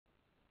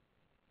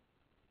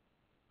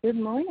Good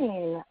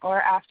morning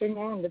or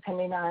afternoon,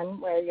 depending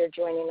on where you're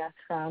joining us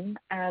from,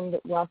 and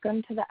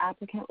welcome to the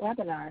applicant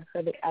webinar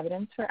for the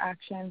Evidence for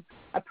Action,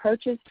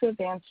 Approaches to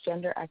Advance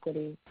Gender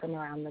Equity from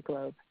around the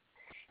globe.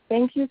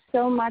 Thank you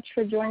so much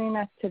for joining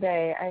us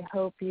today. I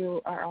hope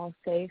you are all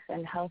safe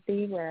and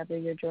healthy wherever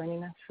you're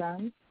joining us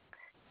from.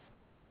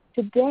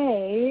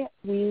 Today,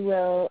 we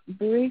will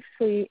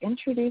briefly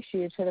introduce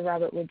you to the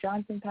Robert Wood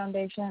Johnson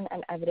Foundation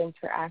and Evidence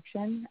for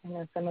Action. I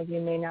know some of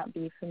you may not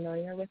be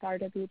familiar with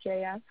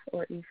RWJF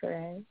or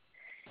E4A.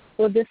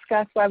 We'll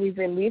discuss why we've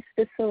released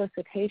this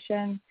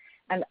solicitation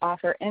and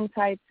offer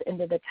insights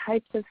into the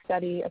types of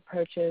study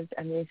approaches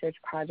and research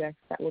projects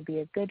that will be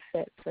a good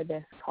fit for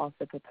this call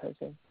for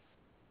proposals.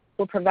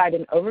 We'll provide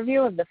an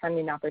overview of the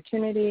funding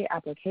opportunity,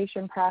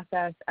 application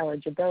process,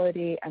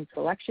 eligibility, and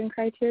selection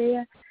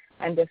criteria,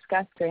 and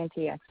discuss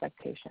grantee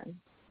expectations.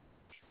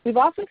 We've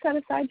also set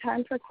aside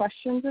time for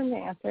questions and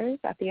answers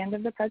at the end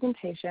of the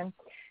presentation.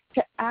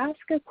 To ask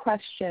a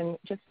question,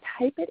 just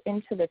type it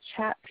into the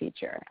chat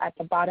feature at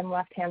the bottom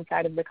left-hand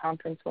side of the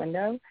conference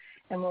window,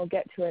 and we'll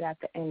get to it at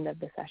the end of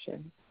the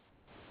session.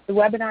 The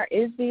webinar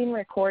is being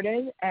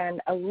recorded,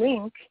 and a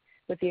link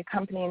with the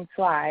accompanying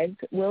slides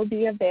will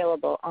be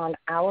available on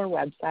our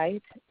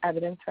website,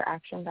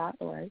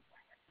 evidencefораction.org,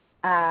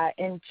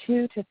 in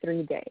 2 to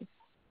 3 days.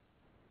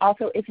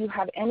 Also, if you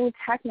have any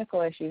technical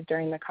issues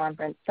during the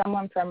conference,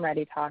 someone from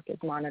ReadyTalk is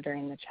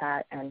monitoring the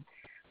chat and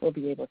will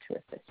be able to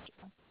assist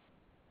you.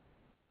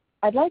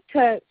 I'd like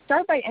to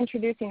start by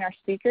introducing our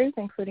speakers,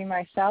 including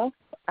myself.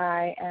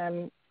 I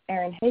am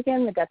Erin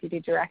Hagan, the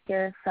Deputy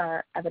Director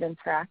for Evidence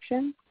for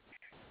Action.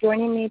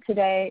 Joining me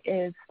today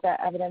is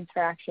the Evidence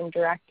for Action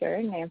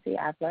Director, Nancy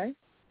Adler,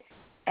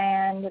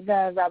 and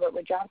the Robert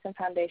Wood Johnson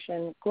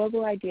Foundation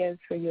Global Ideas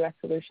for U.S.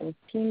 Solutions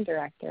Team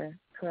Director,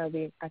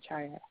 Kurobi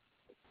Acharya.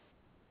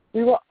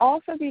 We will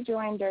also be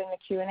joined during the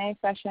Q&A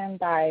session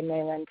by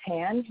Maylin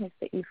Tan, who's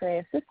the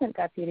E4A Assistant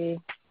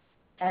Deputy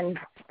and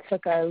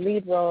took a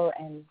lead role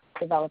in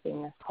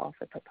developing this call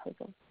for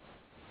proposals.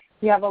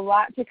 We have a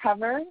lot to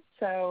cover,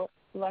 so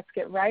let's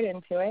get right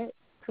into it.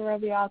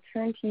 Kurobi, I'll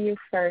turn to you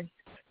first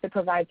to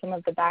provide some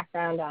of the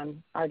background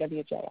on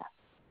RWJF.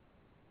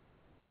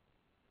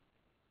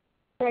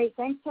 Great,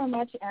 thanks so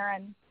much,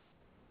 Erin.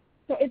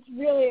 So it's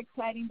really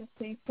exciting to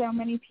see so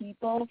many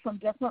people from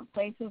different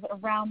places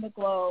around the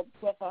globe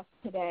with us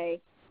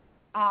today,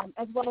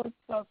 as well as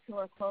folks who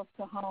are close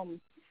to home.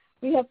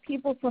 We have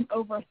people from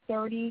over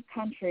 30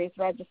 countries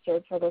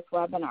registered for this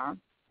webinar.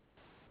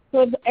 So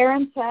as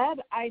Erin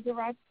said, I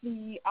direct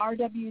the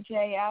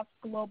RWJF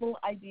Global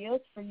Ideas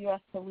for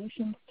U.S.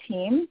 Solutions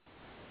team.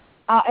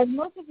 As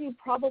most of you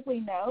probably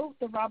know,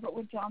 the Robert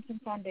Wood Johnson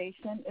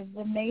Foundation is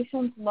the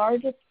nation's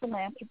largest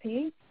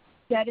philanthropy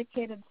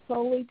dedicated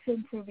solely to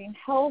improving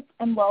health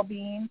and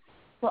well-being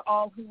for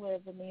all who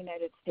live in the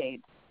United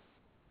States.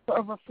 For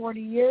over 40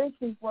 years,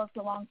 we've worked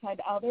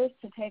alongside others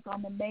to take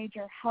on the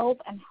major health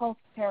and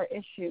healthcare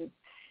issues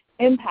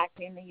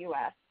impacting the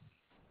U.S.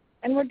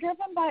 And we're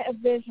driven by a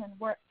vision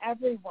where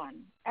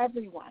everyone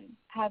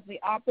has the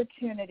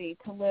opportunity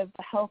to live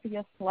the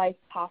healthiest life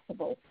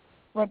possible,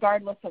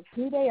 regardless of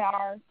who they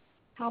are,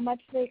 how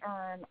much they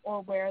earn,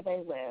 or where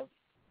they live.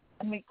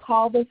 And we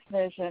call this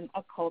vision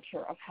a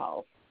culture of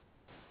health.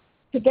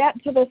 To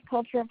get to this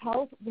culture of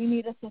health, we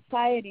need a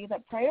society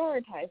that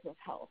prioritizes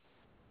health,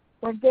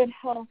 where good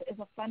health is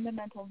a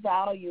fundamental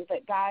value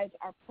that guides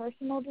our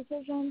personal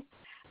decisions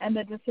and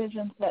the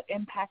decisions that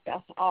impact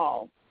us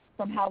all,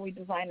 from how we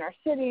design our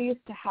cities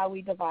to how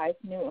we devise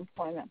new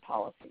employment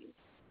policies.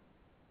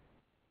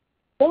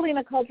 Building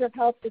a culture of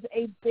health is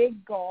a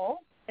big goal.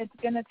 It's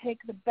going to take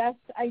the best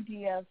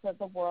ideas that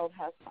the world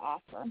has to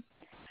offer.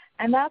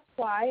 And that's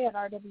why at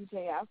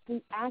RWJF,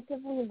 we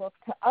actively look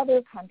to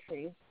other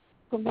countries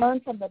to learn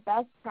from the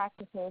best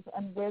practices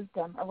and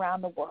wisdom around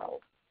the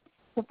world,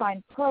 to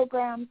find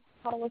programs,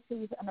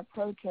 policies, and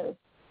approaches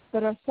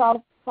that are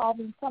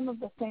solving some of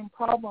the same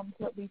problems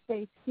that we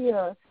face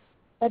here,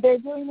 but they're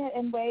doing it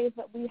in ways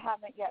that we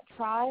haven't yet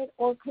tried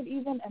or could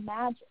even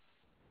imagine.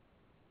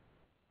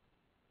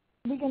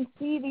 We can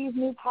see these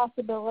new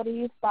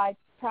possibilities by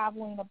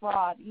traveling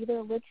abroad,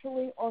 either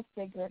literally or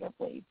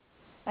figuratively.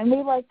 And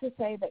we like to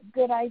say that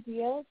good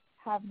ideas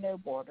have no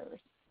borders.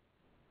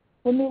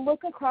 When we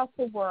look across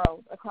the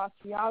world, across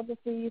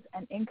geographies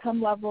and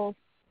income levels,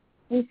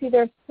 we see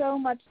there's so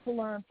much to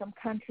learn from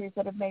countries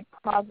that have made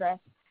progress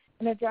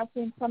in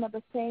addressing some of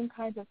the same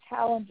kinds of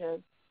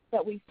challenges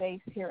that we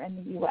face here in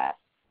the U.S.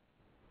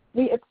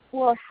 We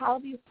explore how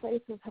these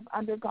places have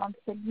undergone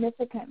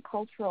significant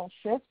cultural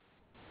shifts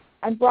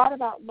and brought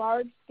about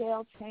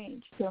large-scale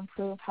change to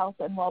improve health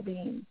and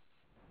well-being.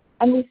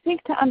 And we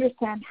seek to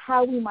understand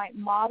how we might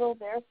model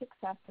their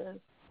successes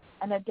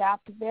and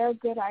adapt their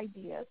good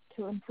ideas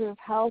to improve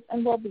health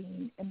and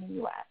well-being in the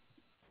U.S.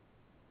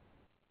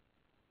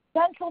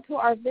 Central to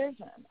our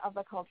vision of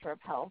the culture of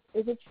health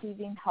is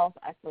achieving health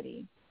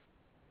equity.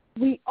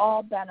 We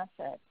all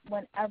benefit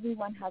when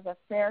everyone has a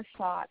fair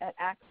shot at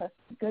access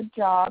to good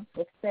jobs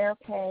with fair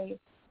pay,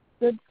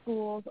 good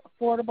schools,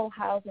 affordable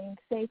housing,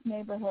 safe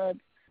neighborhoods,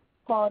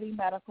 quality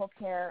medical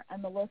care,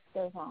 and the list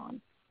goes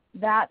on.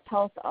 That's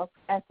health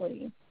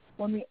equity,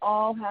 when we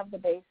all have the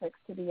basics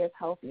to be as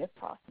healthy as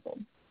possible.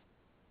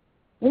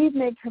 We've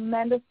made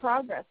tremendous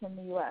progress in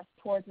the U.S.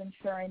 towards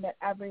ensuring that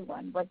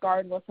everyone,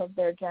 regardless of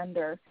their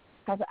gender,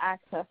 has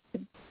access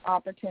to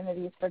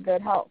opportunities for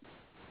good health.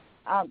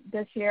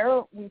 This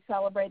year, we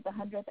celebrate the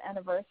 100th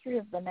anniversary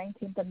of the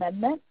 19th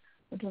Amendment,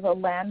 which was a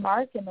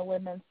landmark in the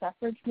women's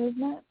suffrage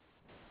movement.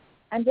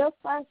 And just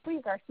last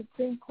week, our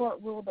Supreme Court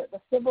ruled that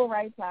the Civil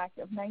Rights Act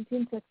of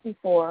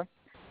 1964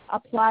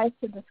 applies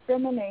to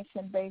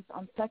discrimination based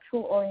on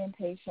sexual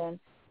orientation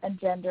and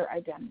gender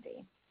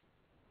identity.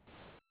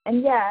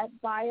 And yet,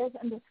 bias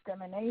and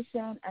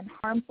discrimination and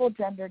harmful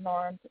gender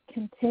norms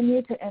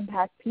continue to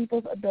impact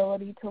people's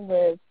ability to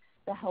live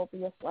the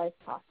healthiest life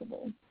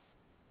possible.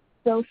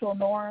 Social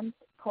norms,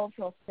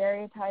 cultural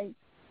stereotypes,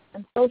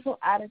 and social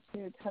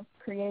attitudes have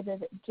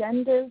created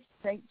gender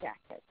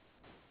straitjackets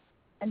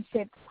and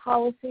shaped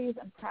policies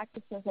and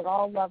practices at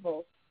all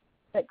levels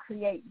that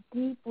create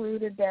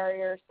deep-rooted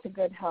barriers to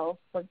good health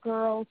for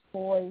girls,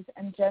 boys,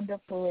 and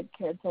gender-fluid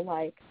kids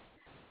alike,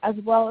 as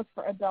well as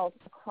for adults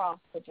across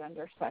the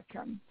gender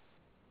spectrum.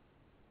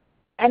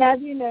 And as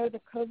you know, the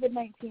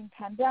COVID-19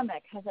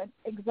 pandemic has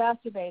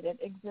exacerbated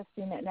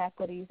existing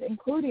inequities,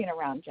 including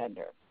around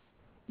gender.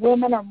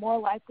 Women are more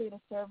likely to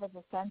serve as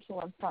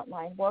essential and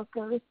frontline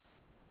workers,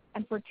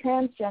 and for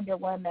transgender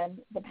women,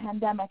 the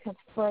pandemic has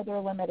further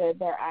limited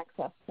their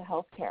access to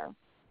health care.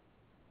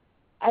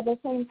 At the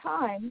same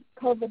time,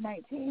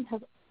 COVID-19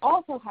 has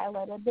also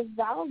highlighted the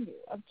value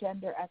of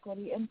gender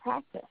equity in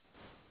practice.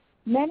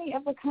 Many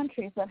of the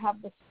countries that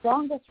have the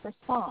strongest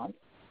response,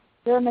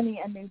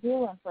 Germany and New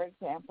Zealand, for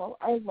example,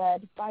 are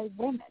led by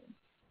women.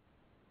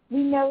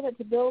 We know that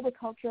to build a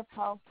culture of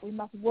health, we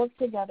must work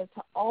together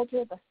to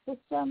alter the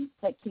systems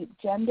that keep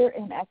gender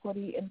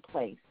inequity in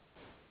place.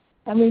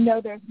 And we know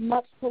there's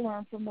much to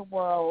learn from the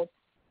world,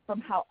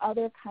 from how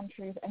other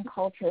countries and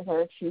cultures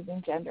are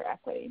achieving gender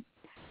equity.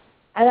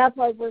 And that's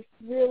why we're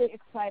really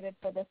excited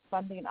for this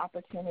funding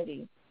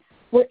opportunity.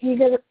 We're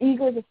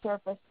eager to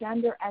surface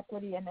gender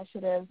equity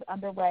initiatives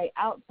underway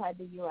outside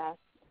the U.S.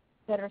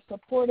 that are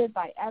supported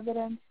by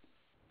evidence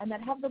and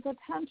that have the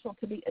potential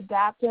to be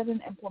adapted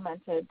and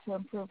implemented to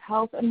improve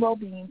health and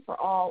well-being for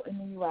all in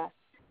the U.S.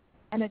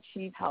 and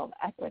achieve health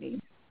equity.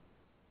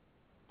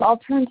 So I'll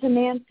turn to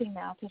Nancy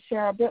now to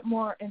share a bit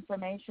more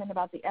information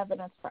about the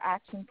Evidence for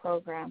Action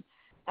program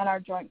and our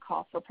joint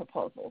call for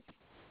proposals.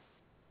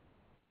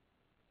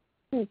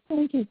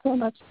 Thank you so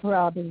much,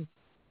 Robbie.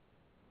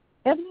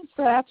 Evidence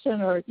for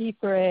Action, or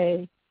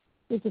E4A,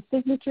 is a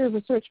signature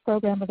research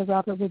program of the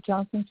Robert Wood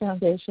Johnson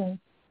Foundation,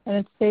 and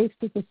it's based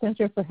at the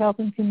Center for Health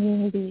and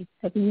Community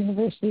at the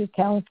University of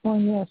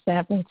California,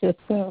 San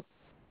Francisco.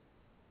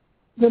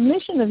 The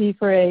mission of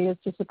E4A is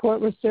to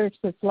support research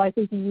that's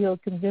likely to yield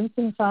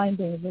convincing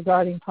findings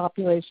regarding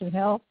population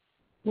health,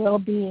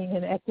 well-being,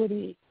 and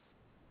equity,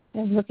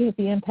 and looking at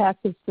the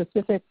impact of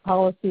specific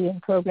policy and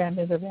program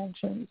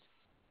interventions.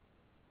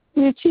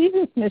 We achieve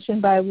this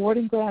mission by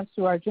awarding grants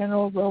to our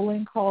general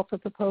rolling call for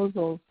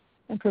proposals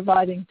and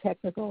providing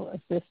technical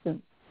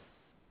assistance.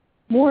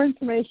 More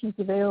information is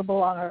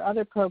available on our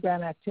other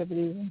program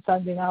activities and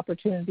funding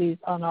opportunities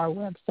on our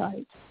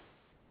website.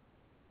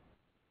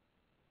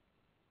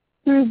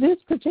 Through this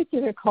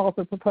particular call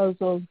for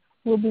proposals,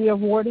 we'll be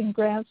awarding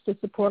grants to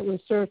support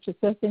research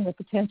assessing the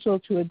potential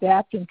to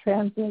adapt and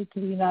translate to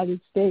the United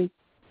States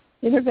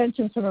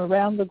interventions from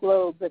around the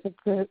globe that have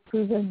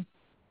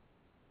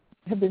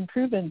been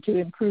proven to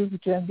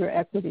improve gender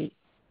equity.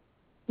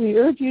 We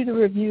urge you to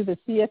review the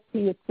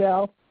CFP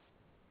itself,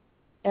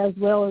 as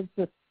well as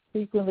the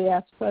frequently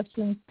asked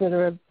questions that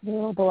are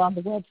available on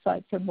the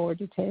website for more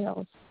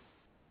details.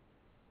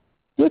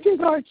 With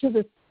regard to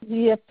the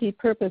CFP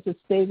purpose as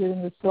stated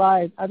in the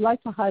slide, I'd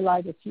like to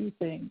highlight a few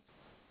things.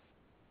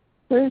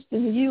 First,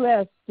 in the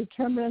U.S.,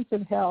 determinants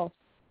of health,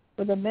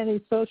 or the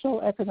many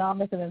social,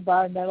 economic, and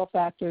environmental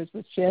factors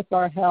which shape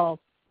our health,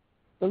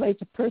 relate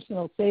to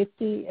personal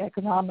safety,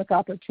 economic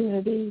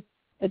opportunity,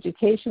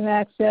 education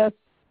access,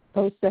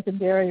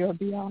 post-secondary or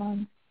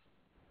beyond,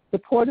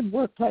 supportive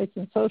workplace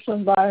and social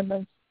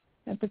environments,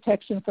 and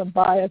protection from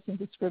bias and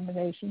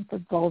discrimination for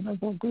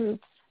vulnerable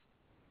groups.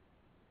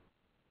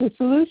 The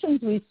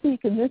solutions we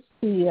seek in this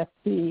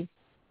CFP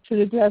should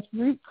address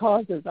root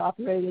causes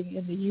operating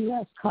in the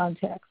U.S.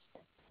 context.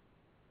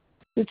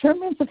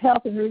 Determinants of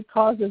health and root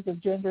causes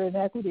of gender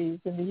inequities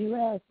in the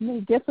U.S. may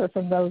differ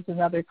from those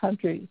in other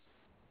countries.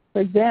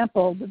 For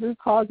example, the root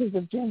causes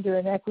of gender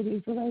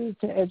inequities related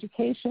to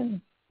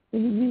education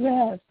in the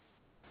U.S.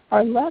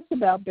 are less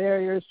about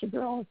barriers to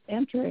girls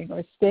entering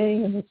or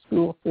staying in the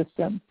school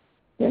system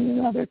than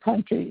in other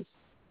countries.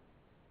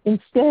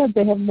 Instead,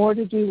 they have more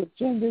to do with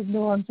gender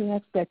norms and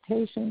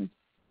expectations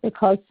that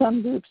cause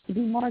some groups to be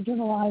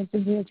marginalized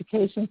in the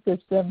education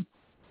system,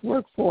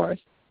 workforce,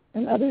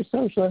 and other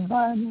social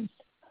environments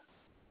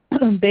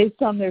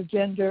based on their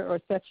gender or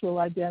sexual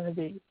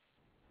identity,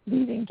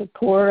 leading to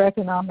poor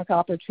economic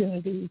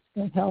opportunities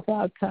and health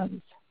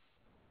outcomes.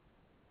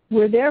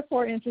 We're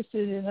therefore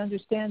interested in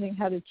understanding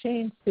how to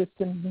change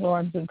systems,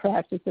 norms, and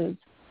practices,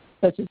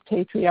 such as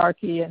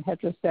patriarchy and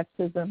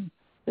heterosexism,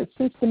 that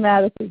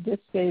systematically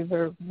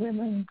disfavor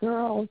women,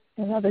 girls,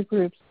 and other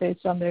groups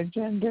based on their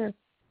gender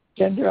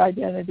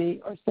identity,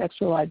 or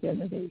sexual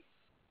identity.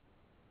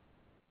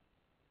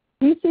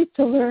 We seek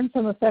to learn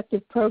from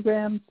effective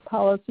programs,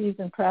 policies,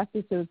 and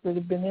practices that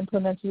have been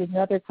implemented in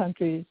other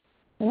countries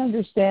and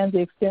understand the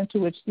extent to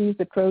which these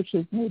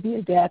approaches may be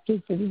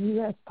adapted for the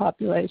U.S.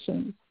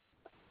 populations.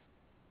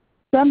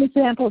 Some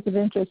examples of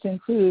interest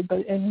include,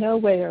 but in no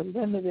way are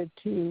limited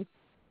to,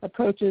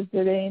 approaches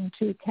that aim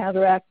to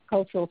counteract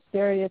cultural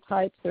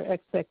stereotypes or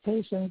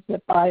expectations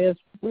that bias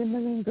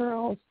women and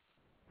girls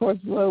towards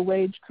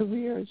low-wage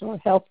careers or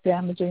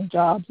health-damaging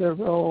jobs or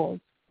roles,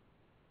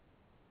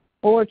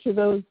 or to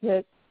those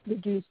that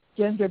reduce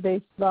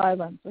gender-based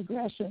violence,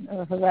 aggression,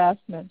 or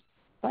harassment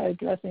by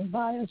addressing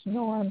bias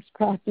norms,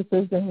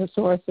 practices, and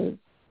resources.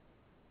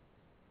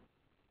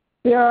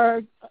 There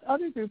are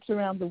other groups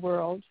around the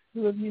world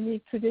who have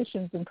unique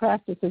traditions and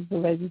practices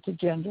related to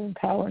gender and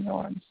power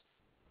norms.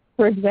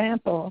 For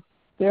example,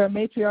 there are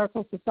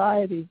matriarchal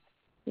societies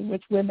in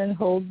which women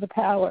hold the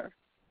power,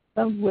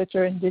 some of which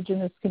are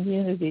indigenous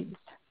communities.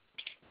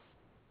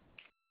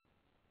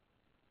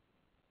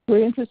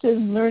 We're interested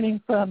in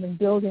learning from and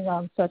building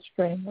on such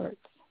frameworks.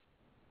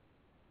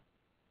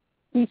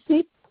 We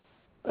seek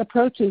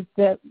approaches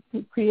that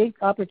create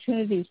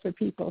opportunities for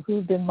people who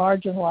have been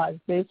marginalized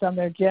based on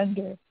their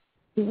gender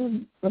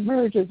to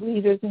emerge as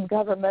leaders in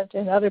government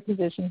and other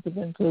positions of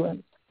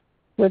influence,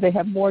 where they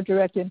have more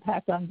direct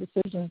impact on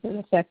decisions that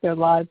affect their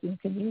lives and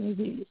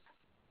communities.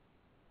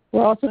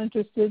 We're also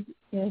interested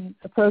in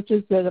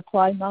approaches that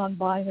apply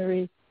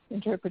non-binary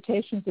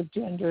interpretations of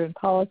gender in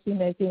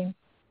policymaking,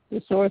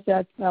 resource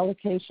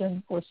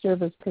allocation, or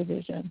service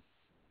provision.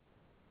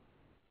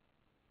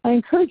 I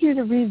encourage you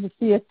to read the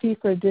CFP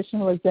for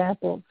additional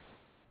examples.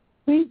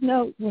 Please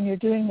note when you're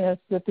doing this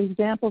that the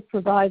examples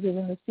provided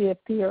in the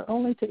CFP are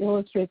only to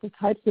illustrate the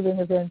types of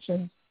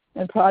interventions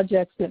and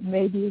projects that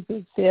may be a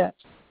good fit.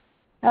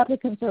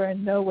 Applicants are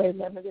in no way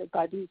limited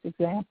by these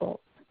examples.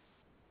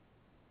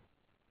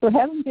 So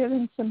having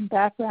given some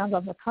background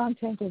on the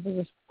content of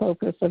the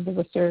focus of the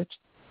research,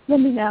 let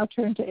me now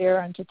turn to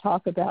Erin to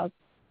talk about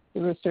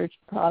the research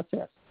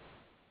process.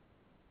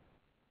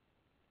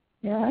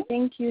 Yeah.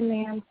 Thank you,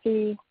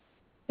 Nancy.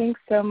 Thanks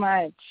so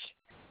much.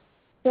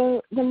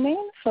 So the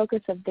main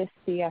focus of this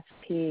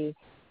CFP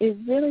is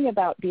really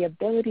about the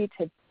ability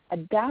to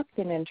adapt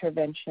an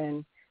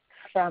intervention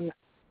from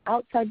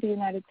outside the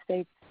United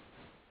States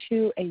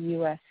to a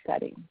U.S.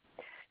 setting.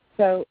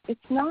 So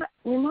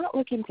we're not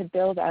looking to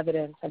build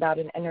evidence about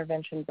an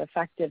intervention's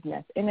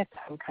effectiveness in its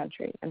home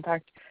country. In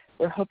fact,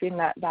 we're hoping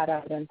that that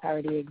evidence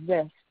already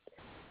exists.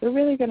 We're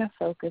really going to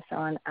focus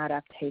on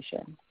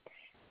adaptation.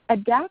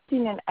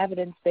 Adapting an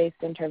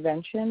evidence-based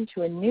intervention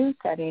to a new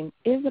setting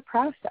is a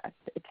process.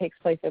 It takes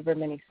place over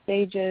many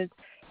stages,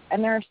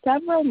 and there are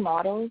several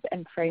models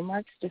and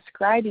frameworks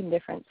describing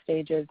different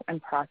stages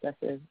and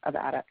processes of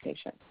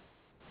adaptation.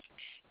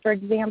 For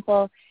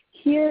example,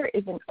 here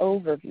is an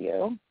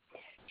overview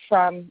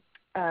from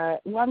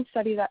one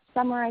study that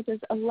summarizes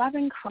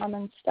 11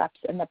 common steps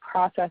in the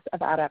process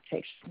of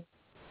adaptation.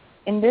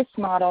 In this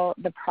model,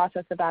 the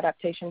process of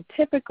adaptation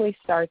typically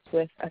starts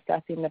with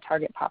assessing the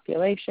target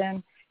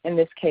population, in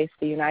this case,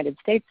 the United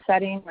States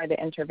setting where the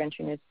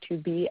intervention is to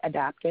be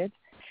adapted.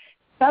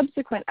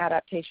 Subsequent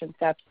adaptation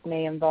steps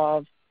may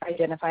involve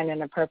identifying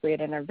an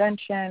appropriate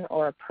intervention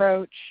or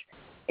approach,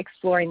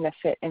 exploring the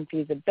fit and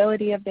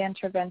feasibility of the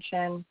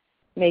intervention,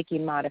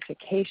 making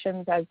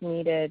modifications as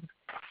needed,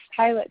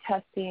 pilot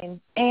testing,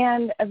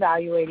 and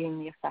evaluating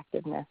the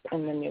effectiveness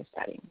in the new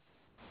setting.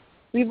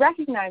 We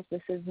recognize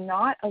this is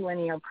not a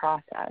linear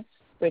process,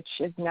 which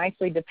is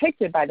nicely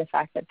depicted by the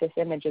fact that this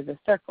image is a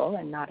circle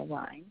and not a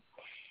line.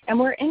 And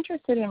we're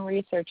interested in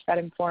research that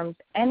informs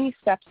any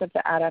steps of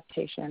the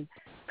adaptation,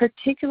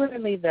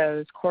 particularly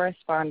those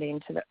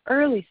corresponding to the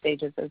early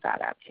stages of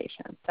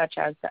adaptation, such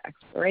as the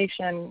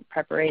exploration,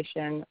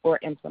 preparation, or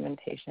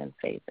implementation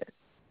phases.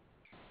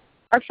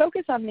 Our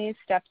focus on these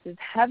steps is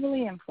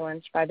heavily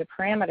influenced by the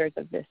parameters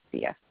of this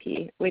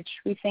CFP, which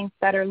we think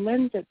better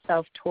lends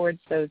itself towards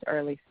those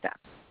early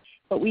steps.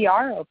 But we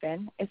are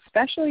open,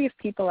 especially if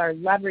people are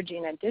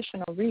leveraging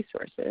additional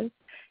resources,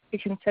 to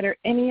consider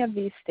any of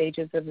these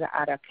stages of the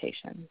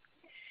adaptation.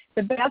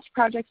 The best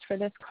projects for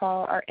this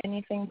call are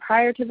anything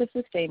prior to the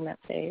sustainment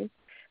phase.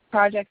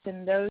 Projects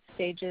in those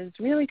stages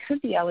really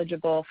could be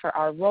eligible for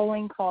our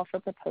rolling call for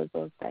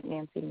proposals that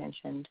Nancy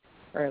mentioned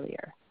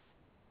earlier.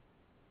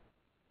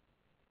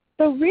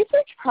 So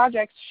research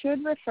projects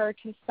should refer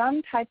to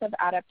some type of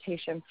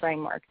adaptation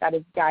framework that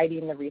is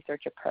guiding the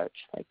research approach,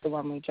 like the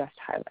one we just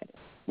highlighted.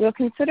 We'll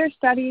consider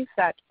studies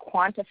that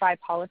quantify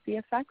policy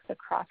effects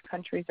across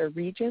countries or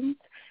regions,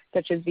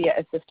 such as via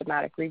a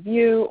systematic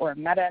review or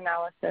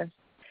meta-analysis.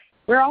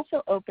 We're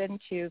also open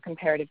to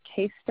comparative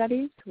case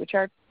studies, which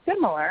are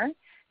similar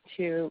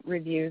to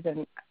reviews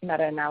and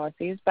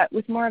meta-analyses, but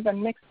with more of a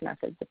mixed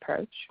methods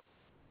approach.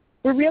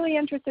 We're really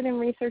interested in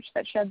research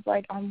that sheds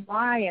light on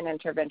why an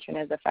intervention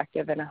is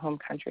effective in a home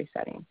country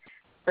setting.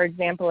 For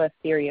example, a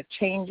theory of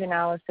change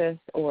analysis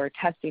or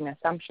testing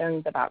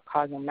assumptions about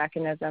causal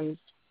mechanisms.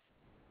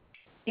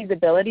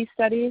 Feasibility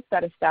studies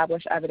that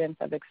establish evidence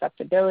of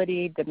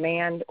acceptability,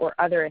 demand, or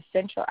other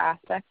essential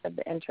aspects of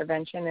the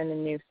intervention in a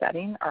new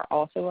setting are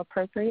also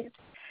appropriate,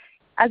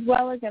 as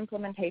well as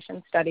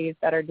implementation studies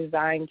that are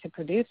designed to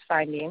produce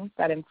findings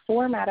that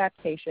inform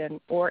adaptation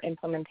or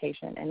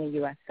implementation in a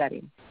U.S.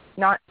 setting,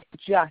 not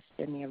just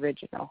in the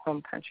original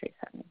home country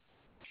setting.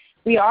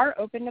 We are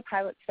open to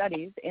pilot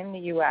studies in the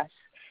U.S.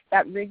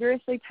 that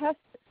rigorously test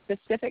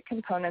specific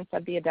components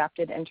of the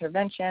adapted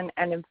intervention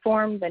and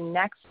inform the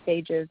next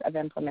stages of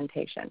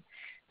implementation.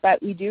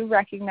 But we do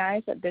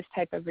recognize that this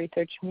type of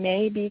research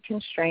may be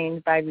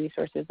constrained by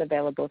resources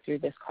available through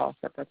this call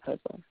for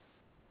proposals.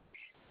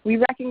 We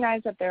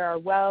recognize that there are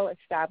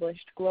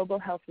well-established global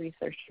health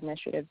research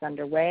initiatives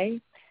underway,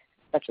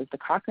 such as the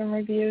Cochrane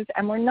reviews,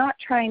 and we're not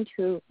trying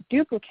to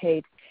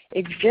duplicate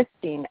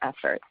existing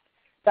efforts,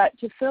 but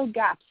to fill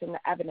gaps in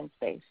the evidence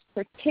base,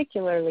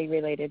 particularly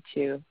related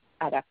to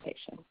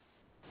adaptation.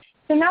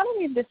 So now that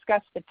we've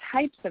discussed the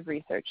types of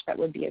research that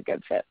would be a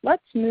good fit,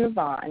 let's move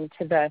on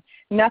to the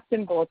nuts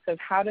and bolts of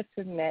how to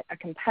submit a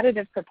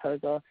competitive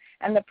proposal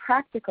and the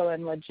practical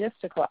and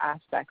logistical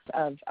aspects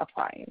of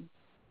applying.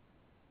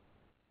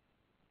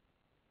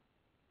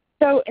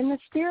 So in the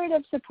spirit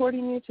of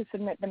supporting you to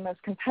submit the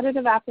most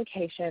competitive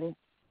application,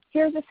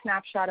 here's a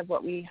snapshot of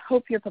what we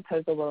hope your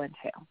proposal will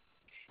entail.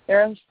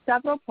 There are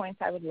several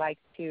points I would like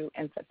to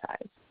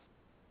emphasize.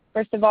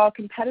 First of all,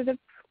 competitive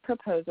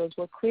proposals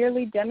will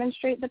clearly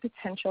demonstrate the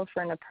potential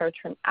for an approach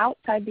from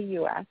outside the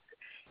U.S.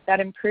 that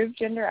improves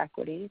gender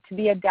equity to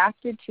be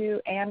adapted to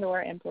and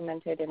or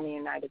implemented in the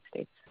United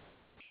States.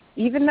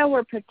 Even though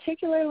we're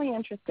particularly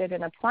interested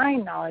in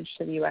applying knowledge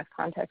to the U.S.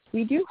 context,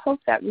 we do hope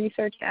that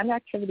research and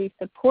activities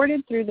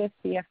supported through this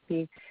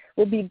CFP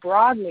will be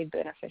broadly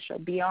beneficial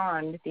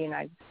beyond the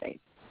United States.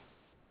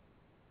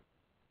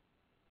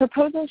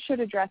 Proposals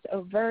should address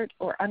overt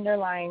or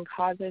underlying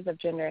causes of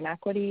gender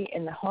inequity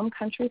in the home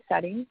country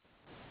setting.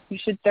 You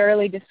should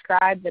thoroughly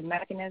describe the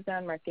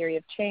mechanism or theory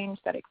of change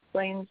that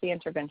explains the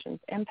intervention's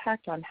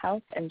impact on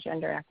health and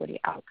gender equity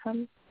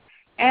outcomes,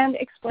 and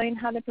explain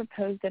how the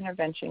proposed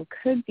intervention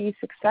could be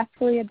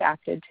successfully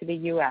adapted to the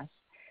U.S.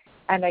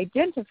 and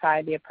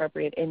identify the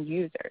appropriate end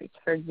users,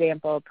 for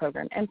example,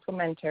 program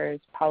implementers,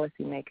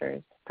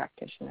 policymakers,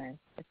 practitioners,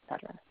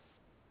 etc.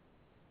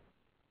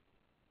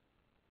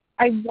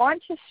 I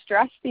want to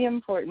stress the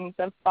importance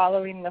of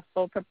following the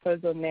full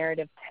proposal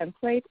narrative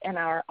template in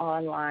our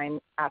online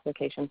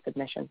application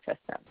submission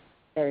system.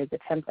 There is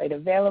a template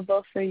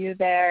available for you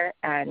there,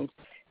 and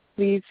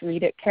please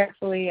read it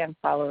carefully and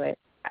follow it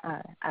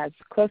as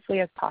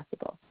closely as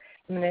possible.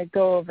 I'm going to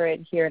go over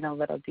it here in a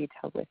little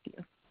detail with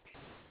you.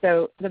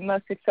 So the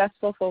most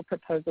successful full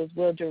proposals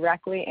will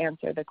directly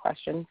answer the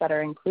questions that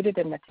are included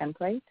in the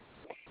template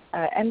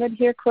and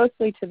adhere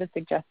closely to the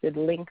suggested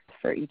links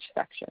for each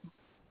section.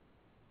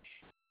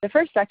 The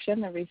first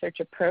section, the research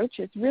approach,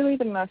 is really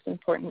the most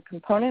important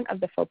component of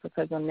the full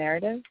proposal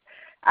narrative.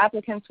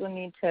 Applicants will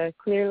need to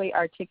clearly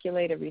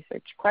articulate a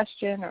research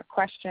question or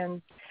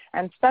questions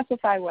and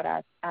specify what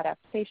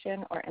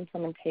adaptation or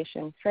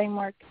implementation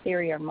framework,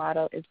 theory, or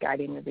model is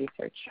guiding the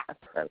research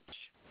approach.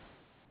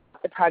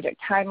 The project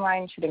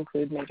timeline should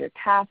include major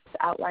tasks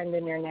outlined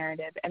in your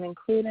narrative and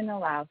include and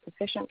allow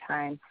sufficient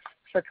time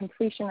for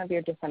completion of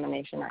your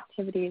dissemination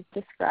activities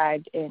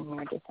described in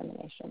your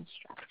dissemination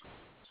strategy.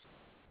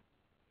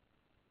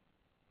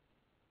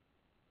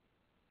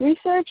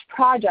 Research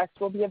projects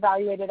will be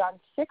evaluated on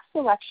 6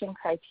 selection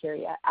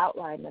criteria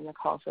outlined in the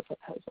call for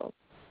proposals.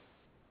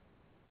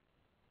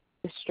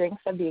 The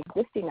strength of the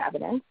existing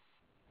evidence,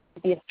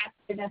 the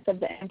effectiveness of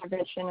the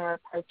intervention or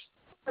approach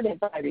supported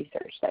by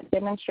research that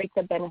demonstrates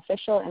the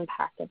beneficial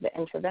impact of the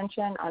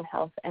intervention on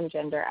health and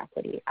gender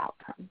equity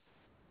outcomes.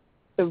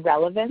 The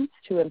relevance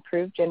to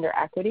improve gender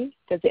equity.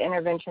 Does the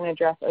intervention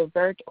address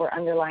overt or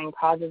underlying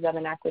causes of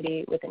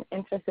inequity with an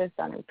emphasis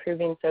on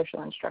improving social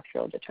and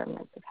structural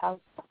determinants of health?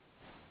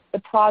 The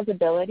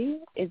plausibility.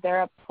 Is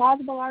there a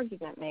plausible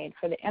argument made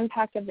for the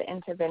impact of the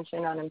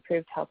intervention on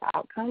improved health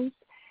outcomes?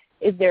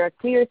 Is there a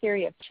clear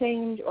theory of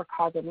change or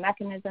causal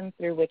mechanism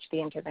through which the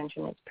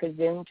intervention is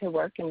presumed to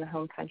work in the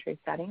home country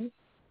setting?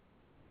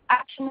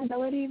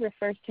 Actionability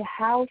refers to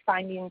how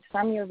findings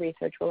from your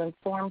research will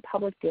inform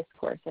public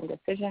discourse and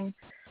decisions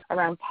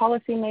around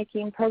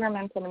policymaking, program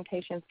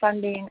implementation,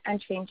 funding,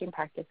 and changing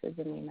practices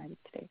in the United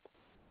States.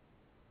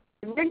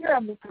 The rigor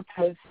of the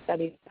proposed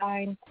study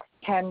design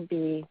can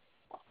be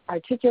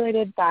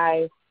articulated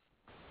by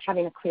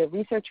having a clear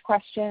research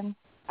question,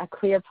 a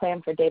clear plan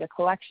for data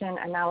collection,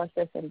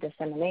 analysis, and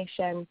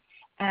dissemination,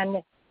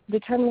 and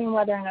determining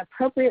whether an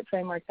appropriate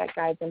framework that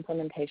guides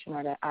implementation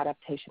or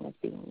adaptation is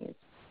being used.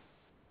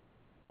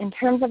 In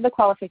terms of the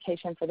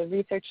qualification for the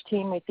research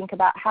team, we think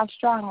about how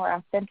strong or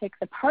authentic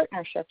the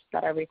partnerships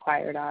that are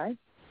required are,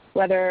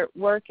 whether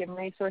work and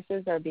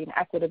resources are being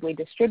equitably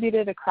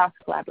distributed across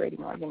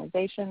collaborating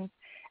organizations,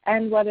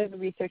 and whether the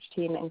research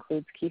team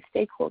includes key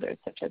stakeholders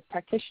such as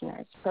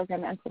practitioners,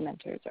 program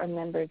implementers, or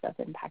members of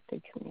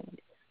impacted communities.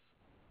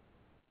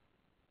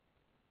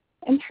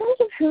 In terms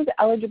of who's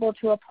eligible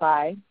to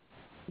apply,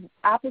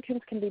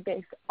 applicants can be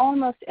based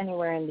almost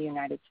anywhere in the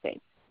United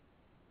States.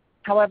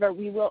 However,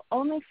 we will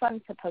only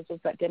fund proposals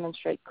that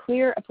demonstrate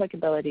clear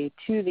applicability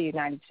to the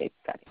United States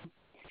study.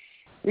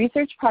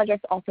 Research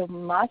projects also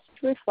must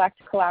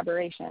reflect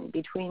collaboration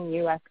between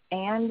U.S.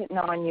 and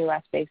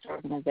non-U.S. based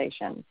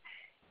organizations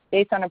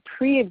based on a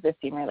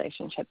pre-existing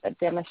relationship that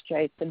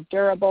demonstrates a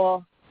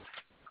durable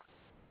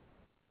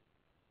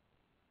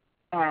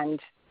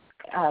and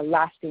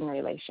lasting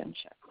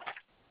relationship.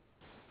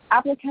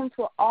 Applicants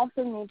will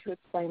also need to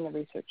explain the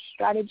research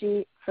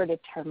strategy for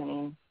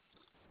determining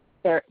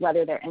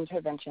whether their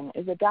intervention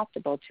is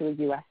adaptable to a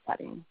U.S.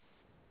 setting.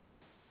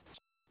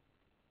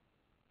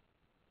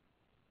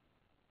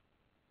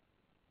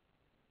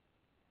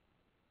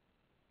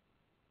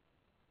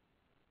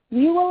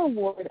 We will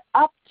award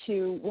up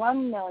to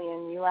 $1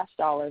 million US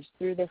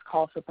through this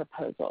call for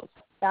proposals.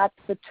 That's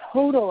the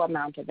total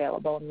amount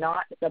available,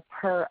 not the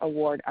per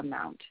award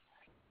amount.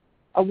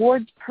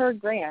 Awards per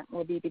grant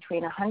will be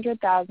between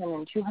 $100,000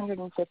 and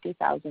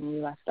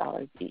 $250,000 US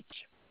each.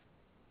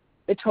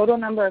 The total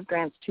number of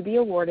grants to be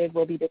awarded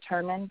will be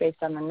determined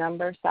based on the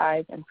number,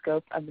 size, and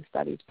scope of the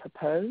studies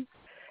proposed.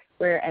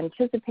 We're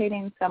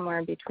anticipating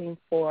somewhere between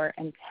 4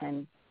 and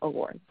 10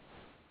 awards.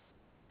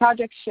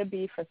 Projects should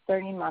be for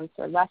 30 months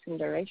or less in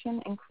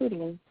duration,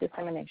 including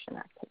dissemination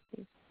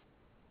activities.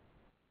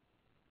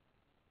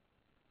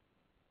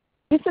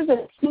 This is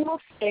a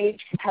single-stage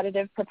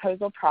competitive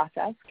proposal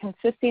process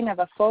consisting of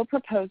a full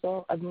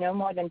proposal of no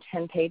more than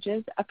 10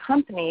 pages,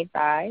 accompanied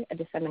by a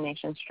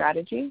dissemination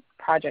strategy,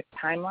 project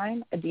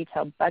timeline, a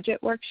detailed budget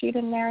worksheet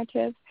and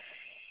narrative,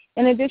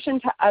 in addition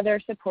to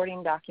other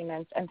supporting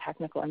documents and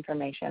technical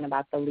information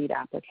about the lead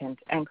applicant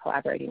and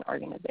collaborating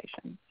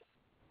organizations.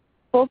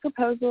 Full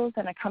proposals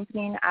and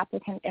accompanying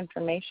applicant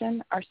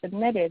information are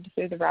submitted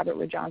through the Robert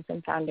Wood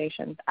Johnson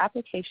Foundation's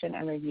application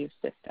and review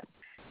system,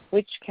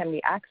 which can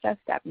be accessed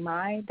at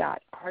my.rwjf.org.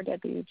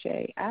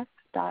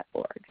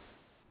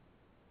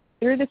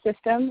 Through the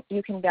system,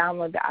 you can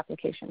download the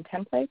application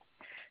templates,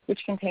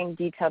 which contain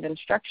detailed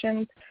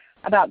instructions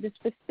about the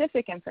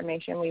specific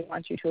information we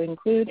want you to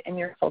include in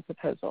your full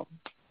proposal,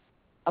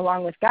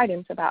 along with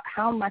guidance about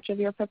how much of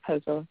your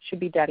proposal should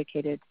be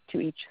dedicated to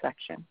each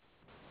section.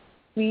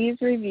 Please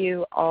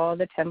review all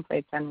the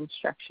templates and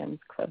instructions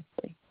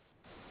closely.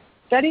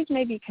 Studies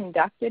may be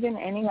conducted in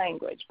any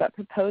language, but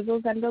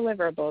proposals and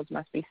deliverables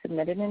must be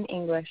submitted in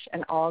English,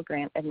 and all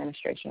grant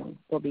administration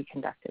will be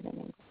conducted in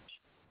English.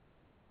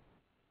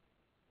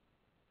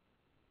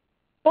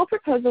 Full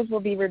proposals will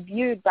be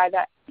reviewed by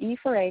the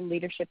E4A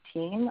leadership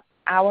team,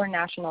 our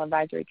National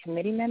Advisory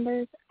Committee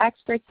members,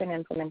 experts in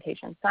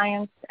implementation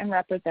science, and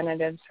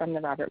representatives from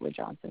the Robert Wood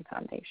Johnson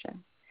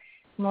Foundation.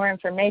 More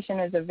information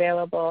is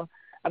available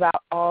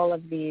about all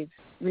of these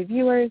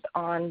reviewers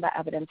on the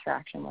Evidence for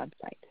Action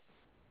website.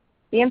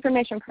 The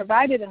information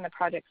provided in the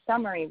project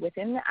summary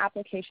within the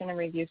application and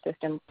review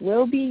system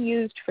will be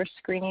used for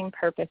screening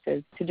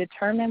purposes to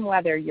determine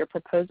whether your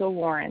proposal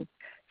warrants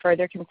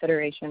further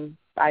consideration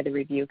by the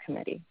review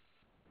committee.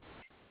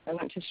 I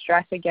want to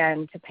stress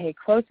again to pay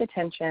close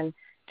attention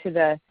to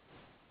the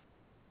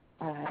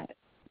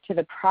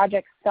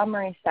project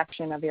summary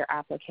section of your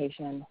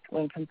application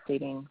when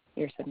completing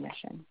your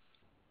submission.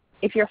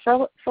 If your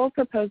full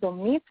proposal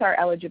meets our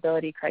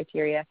eligibility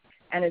criteria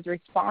and is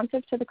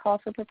responsive to the call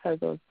for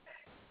proposals,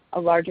 a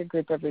larger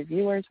group of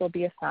reviewers will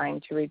be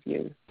assigned to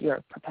review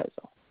your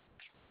proposal.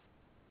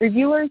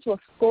 Reviewers will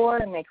score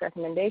and make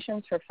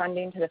recommendations for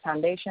funding to the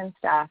foundation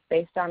staff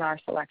based on our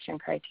selection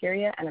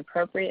criteria and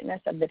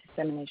appropriateness of the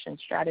dissemination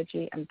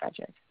strategy and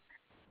budget.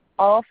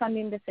 All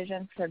funding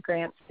decisions for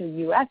grants to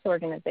U.S.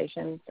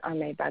 organizations are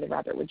made by the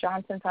Robert Wood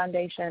Johnson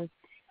Foundation,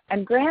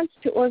 and grants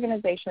to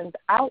organizations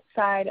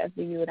outside of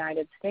the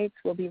United States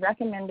will be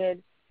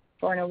recommended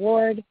for an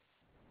award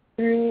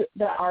through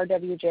the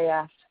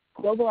RWJF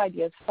Global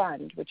Ideas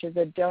Fund, which is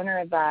a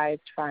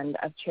donor-advised fund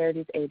of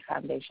Charities Aid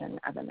Foundation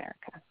of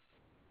America.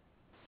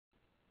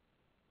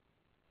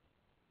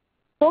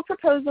 Full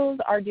proposals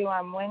are due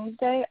on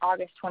Wednesday,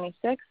 August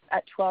 26th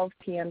at 12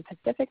 p.m.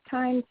 Pacific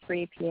Time,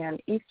 3 p.m.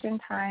 Eastern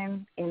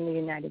Time in the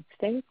United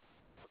States.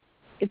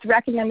 It's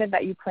recommended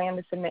that you plan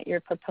to submit your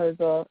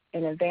proposal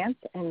in advance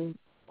and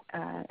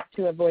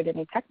to avoid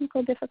any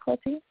technical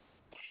difficulties.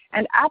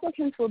 And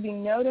applicants will be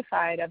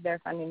notified of their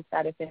funding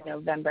status in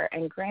November,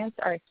 and grants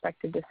are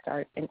expected to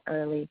start in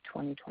early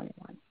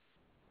 2021.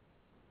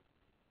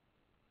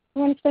 I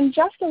want to spend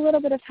just a little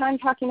bit of time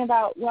talking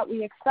about what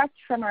we expect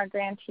from our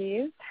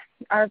grantees.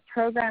 Our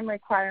program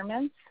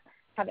requirements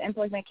have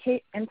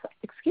implications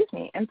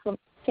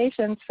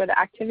for the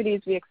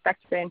activities we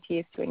expect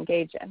grantees to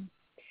engage in.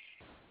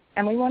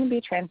 And we want to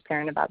be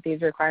transparent about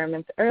these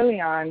requirements early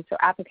on so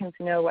applicants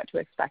know what to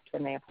expect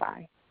when they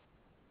apply.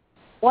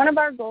 One of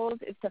our goals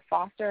is to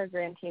foster a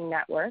grantee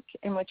network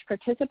in which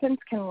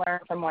participants can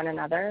learn from one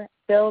another,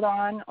 build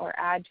on or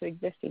add to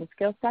existing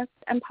skill sets,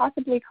 and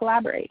possibly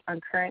collaborate on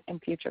current and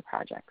future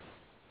projects.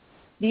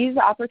 These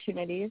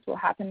opportunities will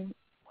happen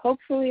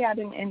hopefully at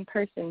an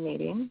in-person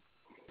meeting,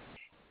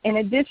 in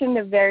addition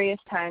to various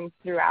times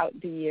throughout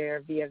the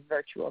year via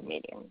virtual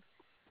meetings.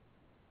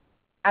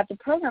 At the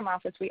program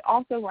office, we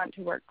also want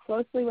to work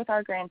closely with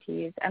our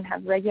grantees and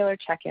have regular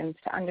check-ins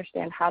to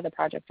understand how the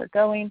projects are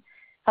going,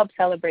 help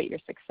celebrate your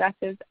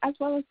successes, as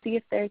well as see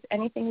if there's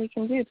anything we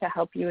can do to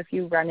help you if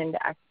you run into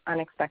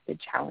unexpected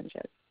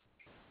challenges.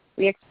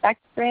 We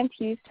expect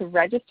grantees to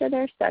register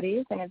their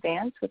studies in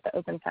advance with the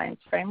Open Science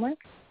Framework.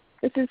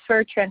 This is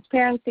for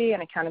transparency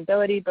and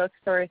accountability, both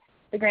for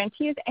the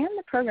grantees and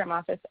the program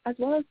office, as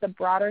well as the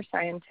broader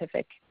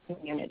scientific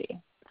community.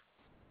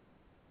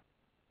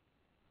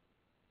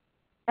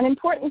 An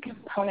important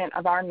component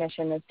of our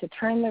mission is to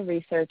turn the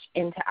research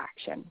into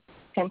action,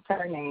 hence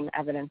our name,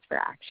 Evidence for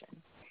Action.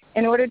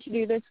 In order to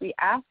do this, we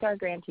ask our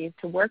grantees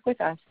to work with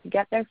us to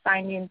get their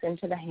findings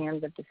into the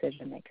hands of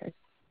decision makers.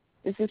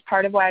 This is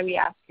part of why we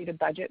ask you to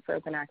budget for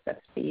open access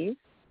fees.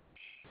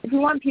 If we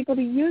want people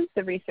to use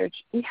the research,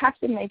 we have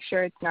to make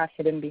sure it's not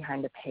hidden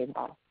behind a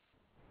paywall.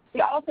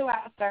 We also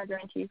ask our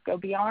grantees go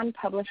beyond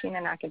publishing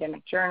in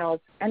academic journals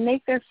and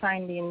make their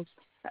findings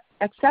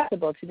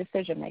accessible to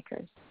decision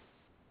makers.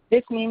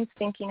 This means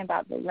thinking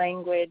about the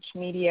language,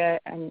 media,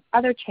 and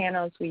other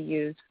channels we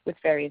use with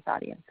various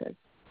audiences.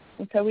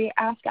 And so we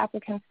ask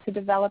applicants to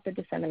develop a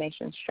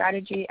dissemination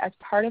strategy as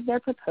part of their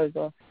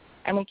proposal,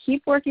 and we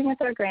keep working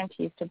with our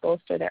grantees to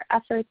bolster their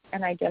efforts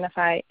and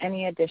identify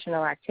any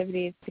additional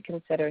activities to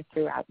consider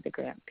throughout the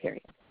grant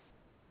period.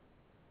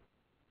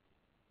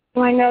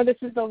 So I know this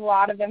is a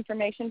lot of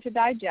information to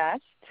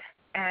digest,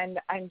 and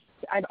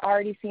I've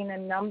already seen a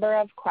number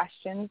of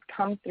questions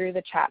come through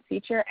the chat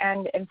feature,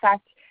 and in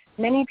fact,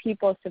 many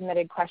people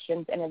submitted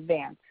questions in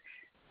advance.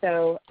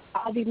 So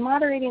I'll be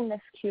moderating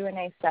this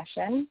Q&A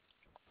session.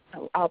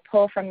 I'll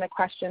pull from the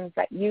questions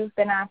that you've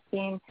been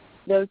asking,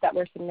 those that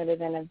were submitted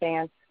in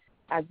advance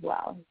as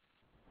well.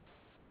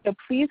 So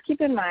please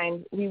keep in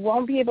mind, we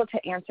won't be able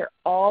to answer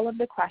all of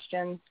the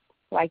questions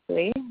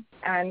likely,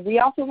 and we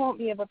also won't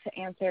be able to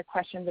answer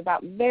questions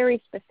about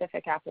very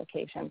specific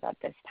applications at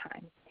this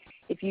time.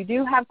 If you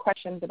do have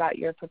questions about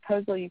your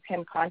proposal, you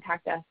can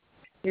contact us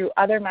through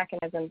other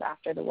mechanisms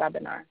after the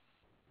webinar.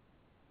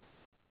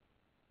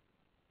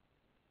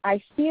 I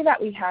see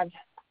that we have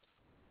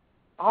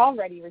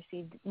already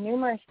received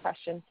numerous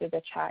questions through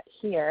the chat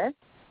here,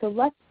 so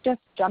let's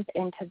just jump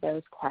into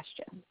those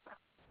questions.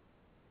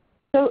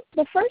 So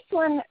the first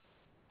one,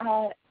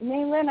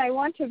 Maylin, I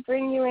want to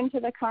bring you into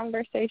the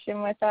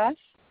conversation with us.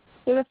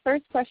 So the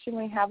first question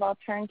we have, I'll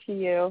turn to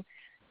you,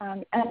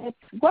 and it's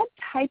what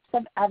types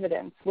of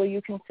evidence will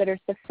you consider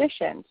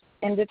sufficient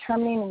in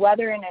determining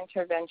whether an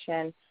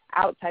intervention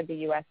outside the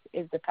U.S.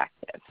 is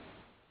effective?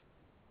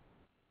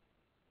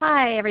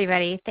 Hi,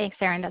 everybody. Thanks,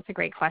 Erin. That's a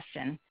great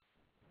question.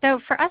 So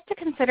for us to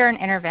consider an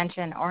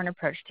intervention or an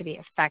approach to be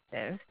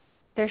effective,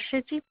 there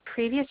should be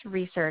previous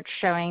research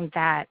showing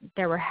that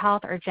there were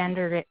health or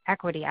gender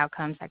equity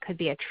outcomes that could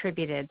be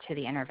attributed to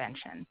the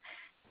intervention.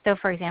 So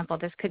for example,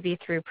 this could be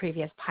through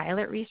previous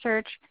pilot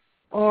research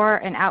or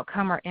an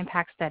outcome or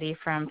impact study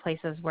from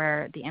places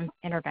where the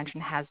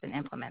intervention has been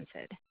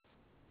implemented.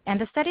 And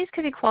the studies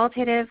could be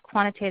qualitative,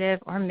 quantitative,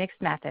 or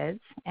mixed methods,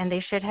 and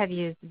they should have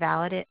used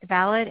valid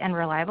and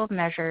reliable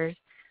measures,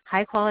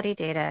 high-quality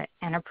data,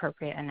 and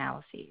appropriate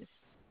analyses.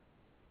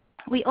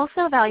 We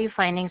also value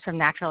findings from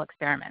natural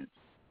experiments.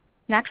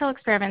 Natural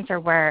experiments are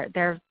where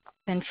there have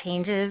been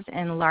changes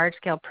in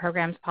large-scale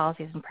programs,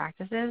 policies, and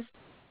practices,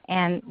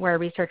 and where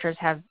researchers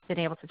have been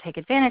able to take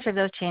advantage of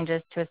those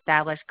changes to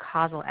establish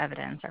causal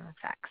evidence of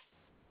effects.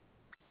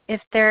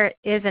 If there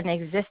is an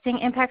existing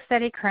impact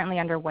study currently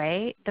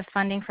underway, the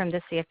funding from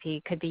this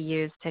CFP could be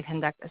used to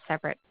conduct a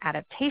separate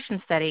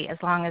adaptation study as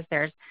long as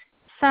there's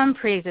some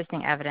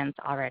pre-existing evidence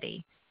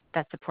already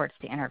that supports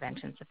the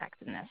intervention's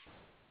effectiveness.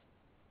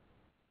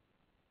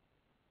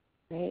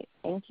 Great,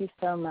 thank you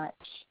so much.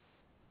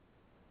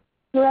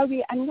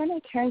 Hirobi, I'm going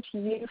to turn to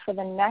you for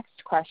the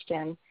next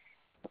question.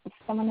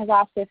 Someone has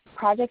asked if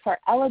projects are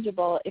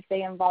eligible if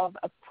they involve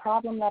a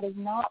problem that is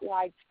not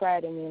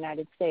widespread in the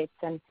United States.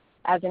 And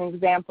as an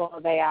example,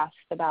 they asked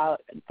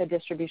about the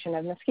distribution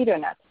of mosquito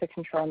nets to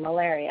control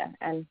malaria.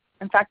 And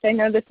in fact, I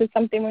know this is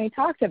something we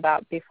talked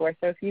about before,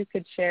 so if you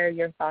could share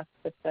your thoughts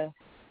with the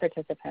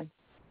participants.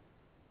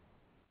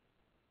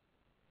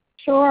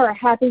 Sure,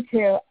 happy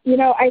to.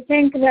 I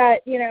think that,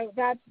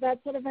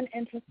 that's sort of an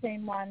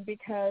interesting one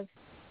because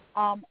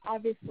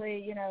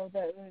obviously,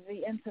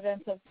 the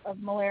incidence of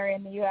malaria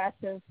in the U.S.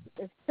 is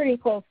pretty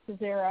close to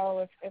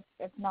zero,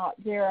 if not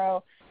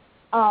zero.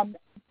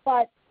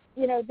 But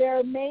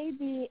there may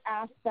be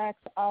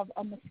aspects of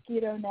a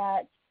mosquito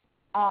net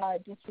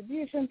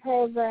distribution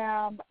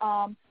program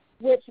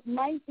which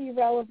might be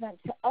relevant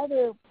to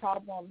other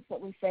problems that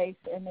we face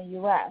in the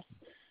U.S.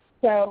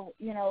 So,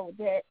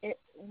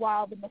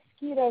 while the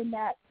mosquito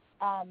net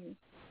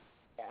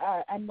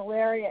and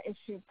malaria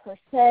issue per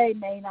se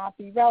may not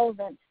be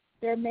relevant.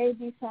 There may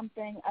be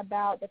something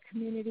about the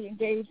community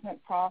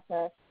engagement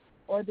process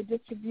or the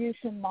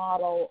distribution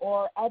model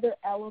or other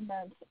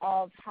elements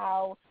of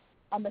how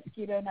a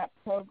mosquito net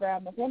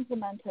program is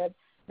implemented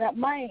that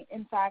might,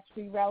 in fact,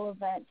 be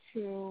relevant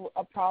to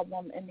a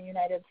problem in the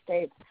United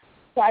States.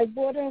 So I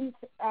wouldn't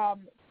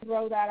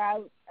throw that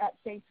out at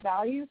face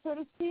value, so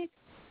to speak,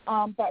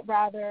 but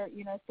rather,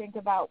 think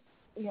about,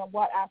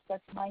 what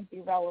aspects might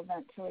be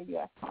relevant to a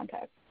U.S.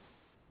 context.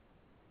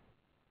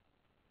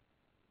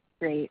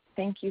 Great.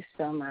 Thank you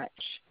so much.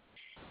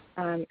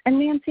 And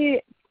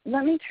Nancy,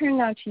 let me turn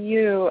now to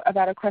you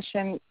about a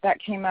question that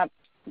came up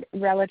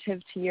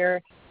relative to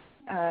your,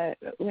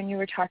 when you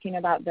were talking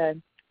about the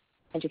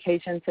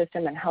education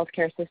system and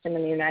healthcare system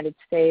in the United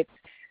States.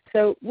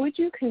 So would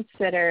you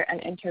consider an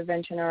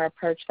intervention or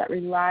approach that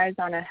relies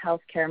on a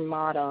healthcare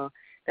model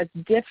that's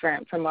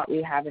different from what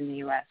we have in the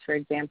U.S., for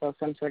example,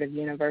 some sort of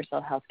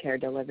universal healthcare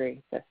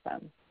delivery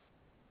system?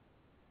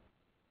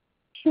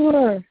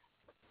 Sure.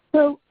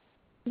 So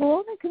we'll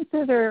only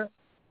consider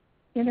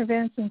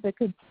interventions that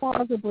could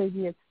plausibly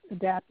be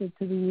adapted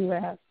to the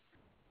U.S.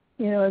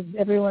 As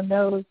everyone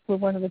knows, we're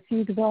one of the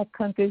few developed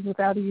countries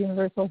without a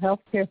universal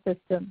healthcare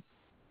system.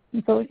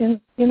 And so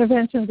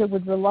interventions that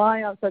would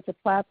rely on such a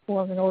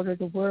platform in order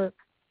to work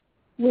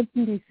wouldn't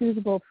be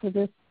suitable for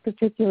this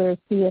particular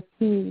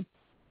CFP.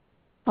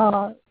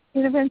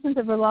 Interventions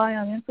that rely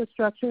on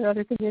infrastructure or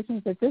other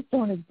conditions that just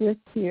don't exist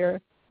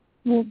here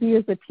won't be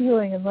as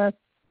appealing unless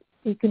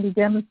it can be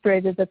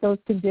demonstrated that those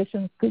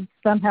conditions could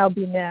somehow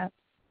be met.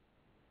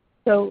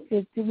 So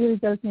it really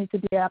does need to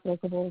be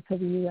applicable to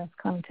the U.S.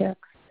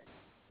 context.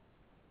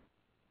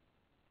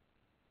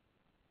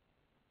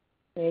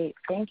 Great.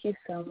 Thank you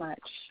so much.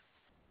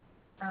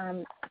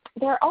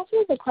 There also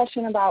is a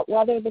question about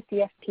whether the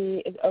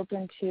CFP is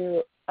open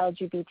to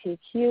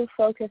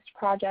LGBTQ-focused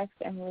projects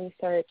and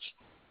research.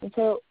 And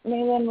so,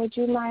 Malin, would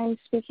you mind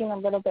speaking a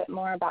little bit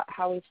more about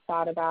how we've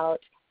thought about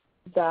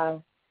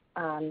the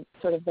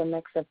sort of the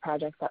mix of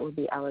projects that would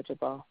be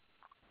eligible?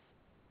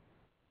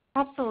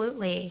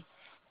 Absolutely.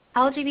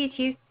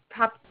 LGBTQ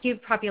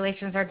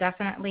populations are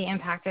definitely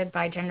impacted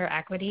by gender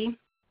equity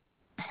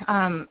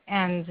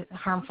and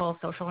harmful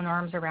social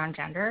norms around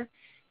gender.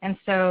 And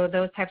so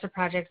those types of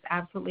projects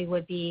absolutely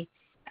would be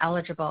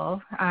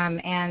eligible.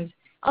 And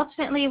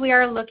ultimately, we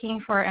are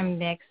looking for a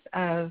mix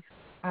of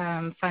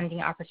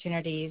funding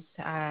opportunities,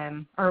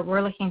 or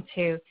we're looking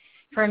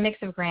for a mix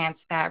of grants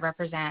that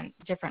represent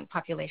different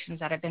populations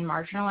that have been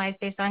marginalized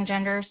based on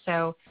gender.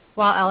 So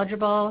while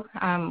eligible,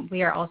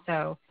 we are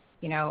also,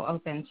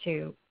 open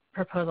to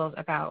proposals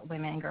about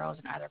women, girls,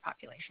 and other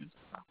populations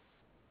as well.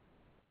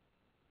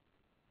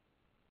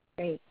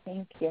 Great,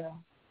 thank you.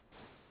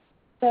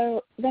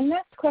 So the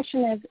next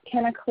question is,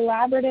 can a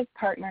collaborative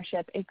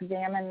partnership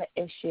examine the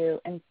issue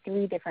in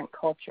 3 different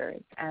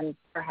cultures and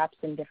perhaps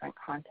in different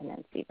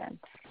continents even,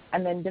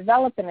 and then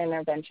develop an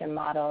intervention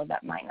model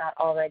that might not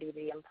already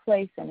be in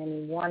place in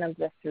any one of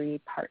the 3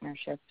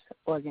 partnerships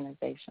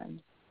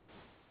organizations?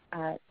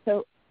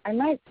 So I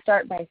might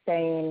start by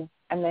saying,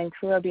 and then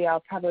Kurobi, I'll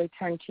probably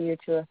turn to you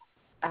to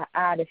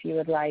add if you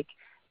would like,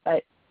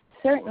 but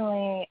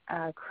certainly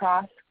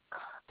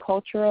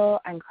cross-cultural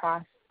and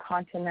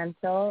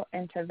cross-continental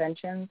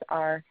interventions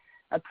are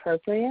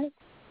appropriate.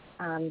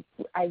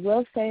 I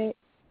will say,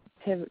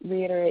 to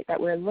reiterate, that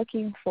we're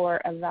looking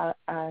for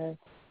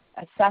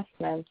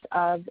assessments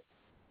of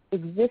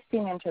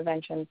existing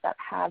interventions that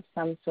have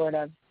some sort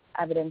of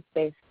evidence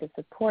base to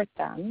support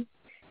them.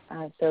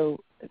 So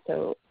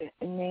it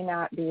may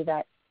not be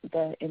that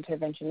the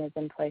intervention is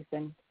in place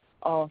in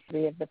all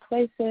 3 of the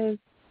places,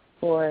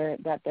 or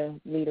that the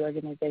lead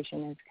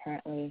organization is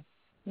currently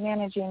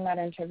managing that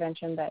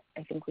intervention, but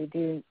I think we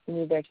do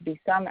need there to be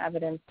some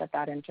evidence that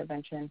that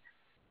intervention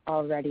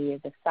already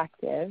is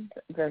effective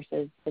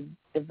versus the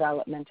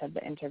development of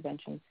the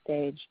intervention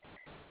stage.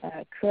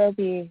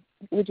 Kurobi,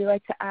 would you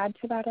like to add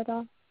to that at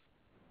all?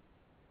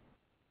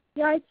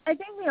 Yeah, I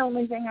think the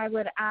only thing I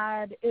would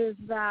add is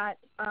that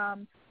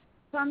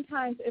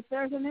sometimes if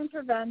there's an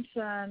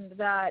intervention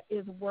that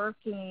is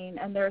working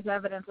and there's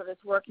evidence that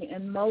it's working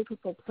in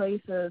multiple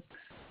places,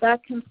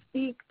 that can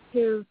speak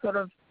to sort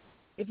of,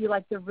 if you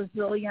like, the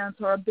resilience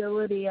or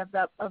ability of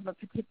a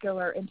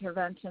particular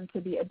intervention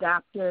to be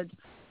adapted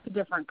to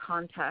different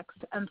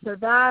contexts. And so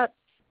that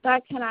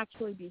can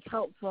actually be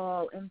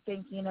helpful in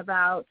thinking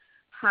about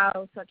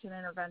how such an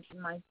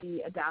intervention might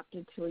be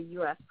adapted to a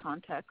U.S.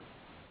 context.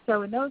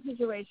 So in those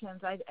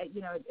situations,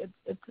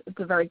 it's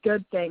a very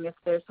good thing if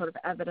there's sort of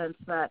evidence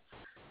that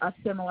a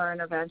similar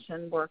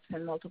intervention works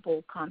in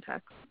multiple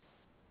contexts.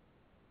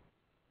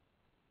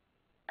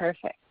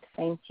 Perfect.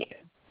 Thank you.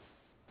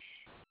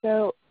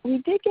 So we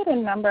did get a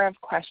number of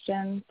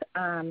questions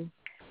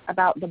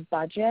about the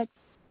budget,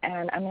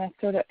 and I'm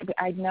going to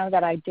I know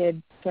that I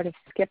did sort of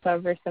skip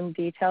over some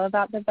detail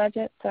about the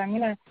budget, so I'm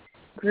going to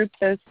group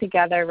those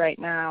together right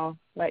now,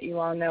 let you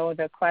all know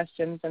the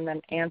questions, and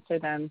then answer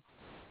them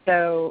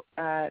So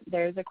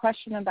there's a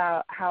question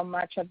about how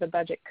much of the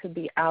budget could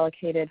be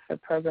allocated for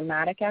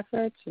programmatic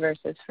efforts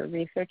versus for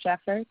research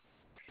efforts.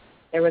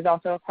 There was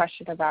also a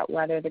question about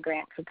whether the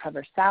grant could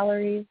cover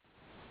salaries,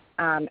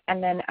 and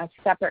then a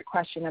separate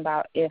question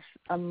about if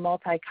a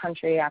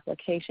multi-country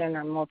application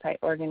or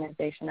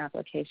multi-organization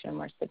application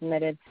were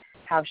submitted,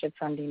 how should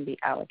funding be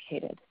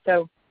allocated?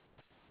 So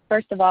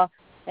first of all,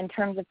 in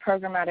terms of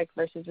programmatic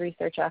versus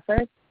research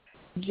efforts,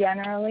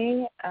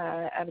 generally,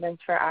 evidence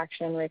for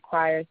action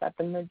requires that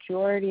the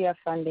majority of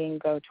funding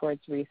go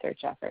towards research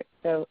efforts.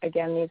 So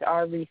again, these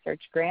are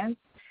research grants.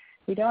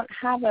 We don't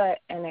have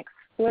an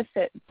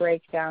explicit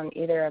breakdown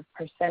either of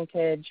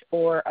percentage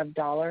or of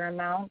dollar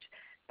amount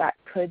that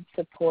could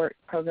support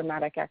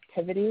programmatic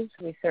activities.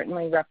 We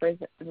certainly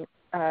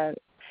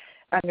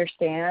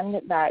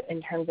understand that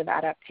in terms of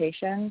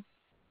adaptation,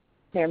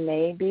 there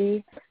may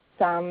be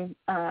some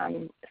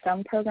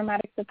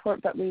programmatic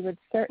support, but we would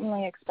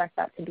certainly expect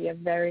that to be a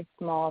very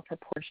small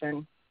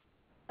proportion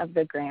of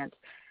the grant.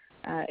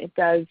 It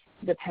does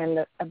depend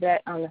a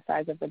bit on the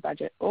size of the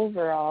budget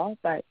overall,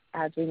 but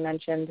as we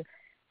mentioned,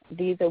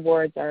 these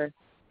awards are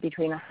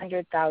between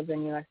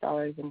 $100,000 US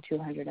and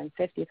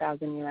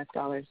 $250,000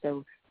 US,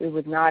 so we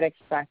would not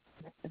expect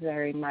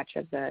very much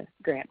of the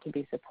grant to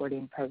be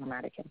supporting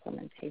programmatic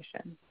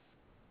implementation.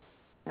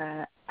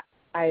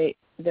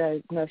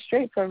 The most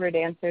straightforward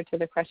answer to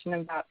the question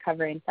about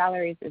covering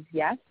salaries is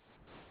yes.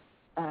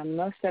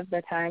 Most of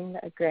the time,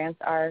 the grants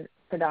are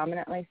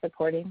predominantly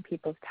supporting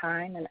people's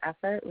time and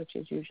effort, which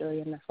is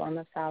usually in the form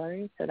of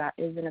salaries, so that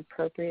is an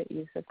appropriate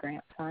use of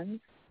grant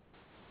funds.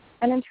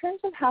 And in terms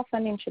of how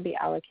funding should be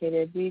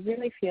allocated, we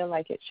really feel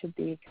like it should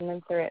be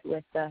commensurate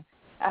with the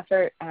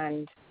effort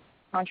and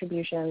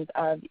contributions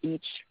of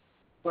each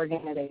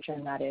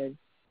organization that is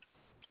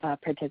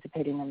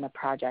participating in the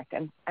project.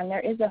 And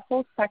there is a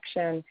whole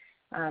section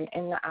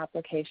in the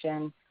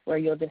application where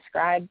you'll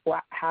describe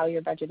how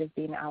your budget is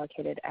being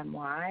allocated and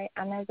why.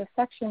 And there's a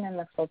section in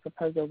the full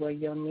proposal where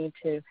you'll need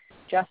to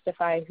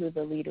justify who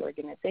the lead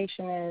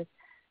organization is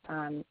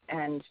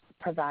and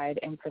provide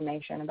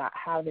information about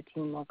how the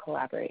team will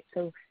collaborate.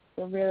 So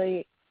we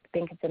really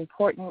think it's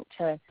important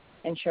to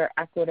ensure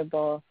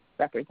equitable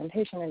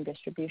representation and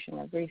distribution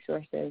of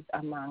resources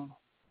among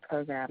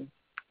programs,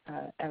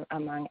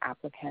 among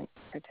applicants,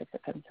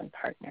 participants, and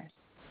partners.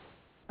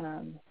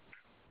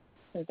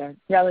 Those are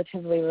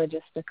relatively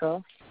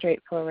logistical,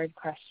 straightforward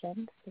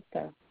questions,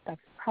 so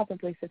that's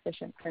probably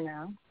sufficient for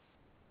now.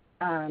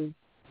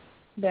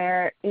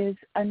 There is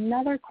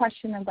another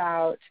question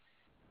about,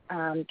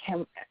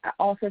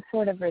 also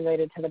sort of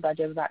related to the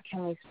budget, about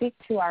can we speak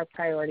to our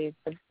priorities,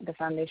 the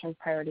Foundation's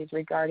priorities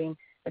regarding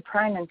the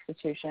prime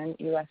institution,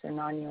 U.S. or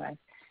non-U.S.,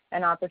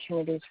 and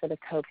opportunities for the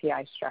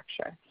co-PI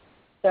structure.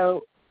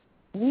 So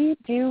we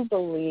do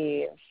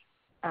believe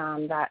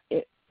that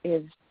it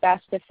is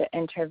best if the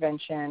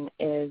intervention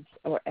is,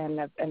 and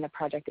the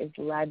project is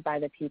led by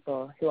the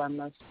people who are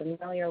most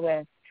familiar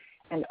with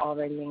and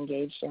already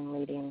engaged in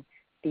leading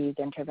these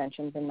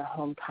interventions in the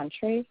home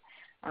country.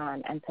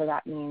 And so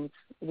that means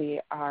we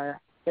are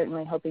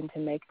certainly hoping to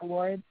make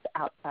awards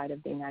outside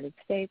of the United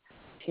States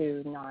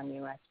to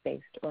non-U.S.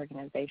 based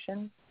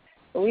organizations.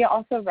 But we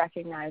also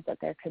recognize that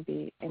there could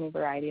be any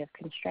variety of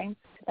constraints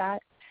to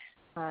that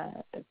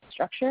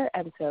structure,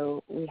 and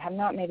so we have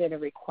not made it a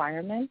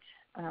requirement,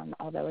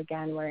 although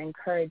again we're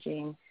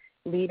encouraging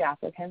lead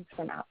applicants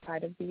from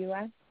outside of the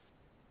U.S.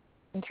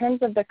 In terms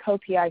of the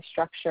co-PI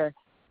structure,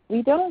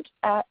 we don't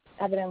at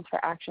Evidence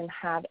for Action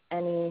have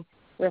any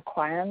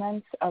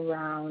requirements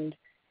around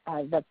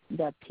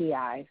the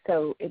PI.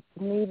 So it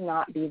need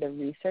not be the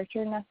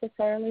researcher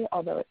necessarily,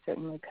 although it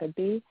certainly could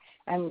be.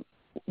 And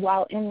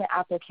while in the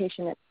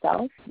application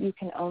itself, you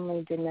can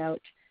only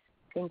denote,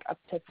 I think, up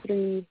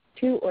to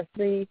two or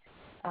three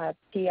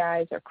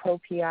PIs or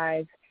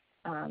co-PIs.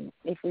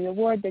 If we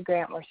award the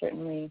grant, we're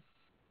certainly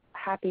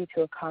happy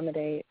to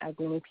accommodate as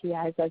many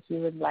PIs as you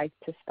would like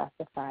to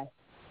specify.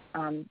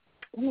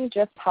 Let me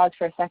just pause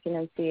for a second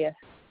and see if,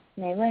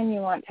 Maylin,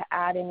 you want to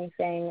add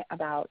anything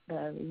about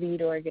the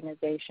lead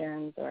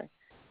organizations or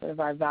sort of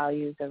our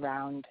values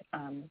around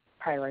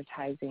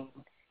prioritizing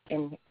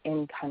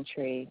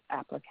in-country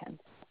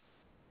applicants.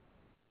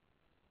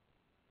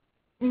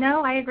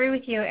 No, I agree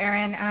with you,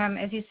 Erin.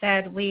 As you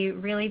said, we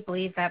really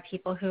believe that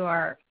people who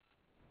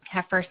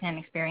have firsthand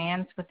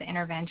experience with the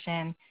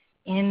intervention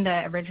in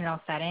the original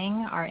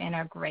setting are in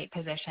a great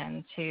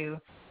position to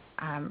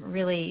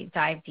really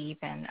dive deep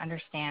and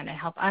understand and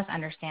help us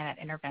understand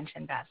that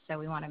intervention best. So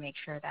we want to make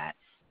sure that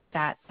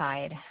that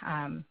side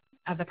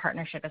of the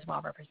partnership is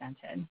well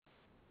represented.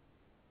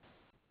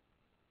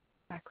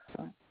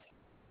 Excellent.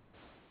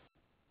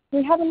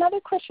 We have another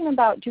question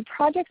about, do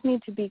projects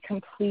need to be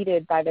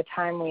completed by the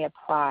time we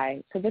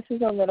apply? So this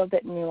is a little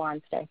bit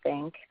nuanced, I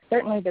think.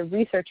 Certainly the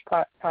research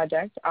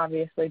project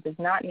obviously does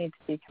not need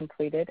to be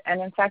completed.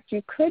 And in fact,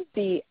 you could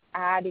be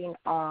adding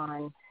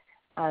on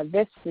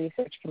this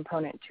research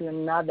component to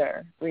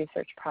another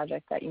research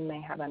project that you may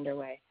have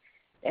underway.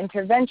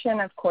 Intervention,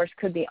 of course,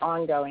 could be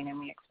ongoing, and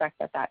we expect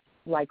that that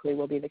likely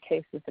will be the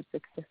case if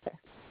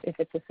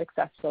it's a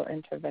successful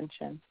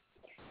intervention.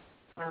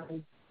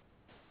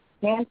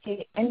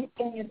 Nancy,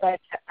 anything you'd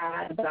like to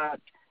add about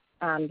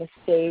the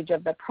stage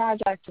of the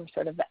project or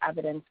sort of the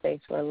evidence base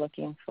we're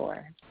looking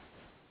for?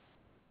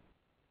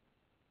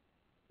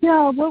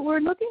 Yeah, what we're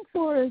looking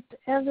for is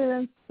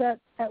evidence that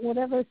at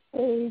whatever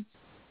stage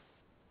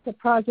the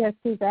project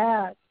is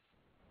at,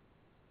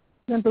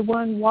 number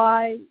one,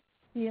 why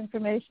the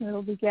information that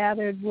will be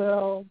gathered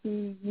will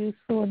be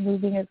useful in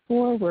moving it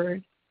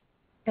forward,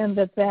 and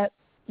that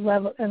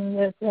level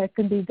and that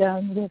can be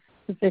done with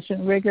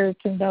sufficient rigor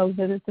to know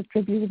that it's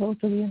attributable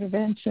to the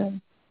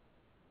intervention.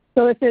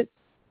 So if it's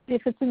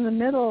in the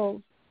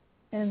middle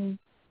and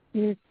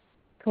you're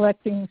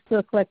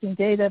still collecting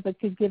data, but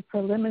could give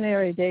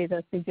preliminary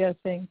data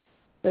suggesting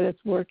that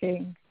it's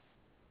working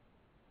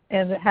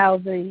and how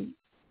the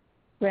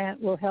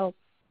grant will help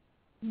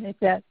make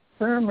that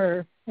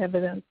firmer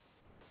evidence,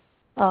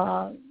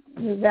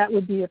 that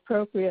would be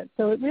appropriate.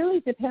 So it really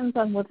depends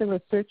on what the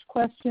research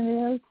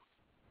question is.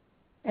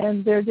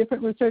 And there are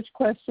different research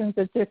questions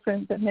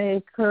that may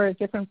occur at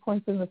different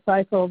points in the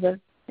cycle that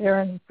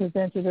Erin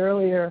presented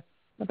earlier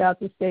about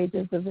the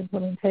stages of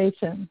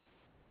implementation.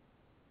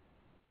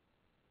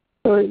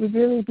 So it would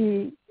really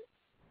be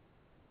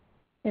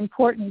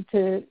important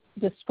to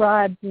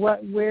describe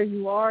where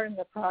you are in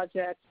the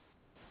project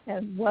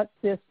and what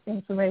this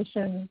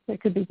information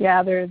that could be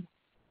gathered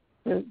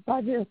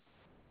by this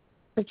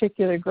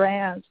particular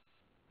grant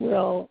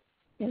will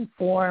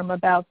inform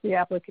about the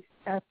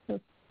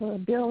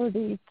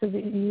applicability to the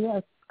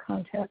U.S.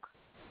 context.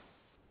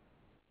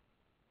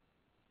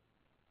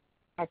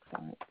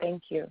 Excellent.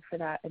 Thank you for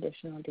that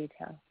additional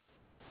detail.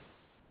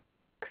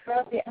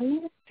 Carly, I'm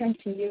going to turn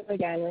to you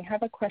again. We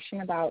have a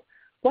question about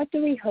what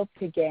do we hope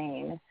to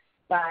gain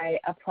by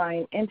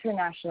applying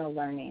international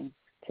learning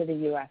to the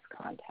U.S.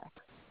 context?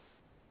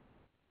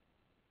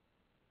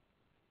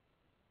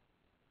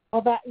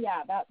 Well,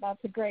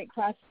 that's a great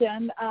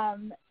question.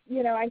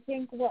 I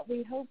think what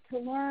we hope to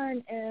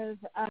learn is,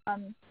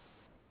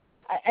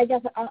 I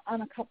guess,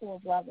 on a couple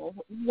of levels.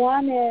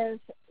 One is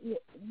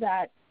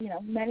that,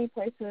 many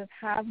places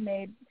have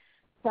made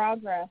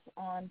progress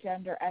on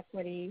gender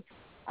equity,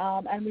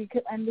 and we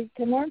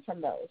can learn from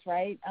those,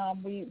 right?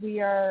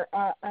 We are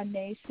a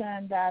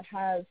nation that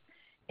has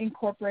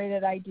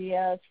incorporated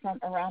ideas from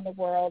around the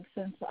world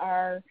since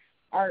our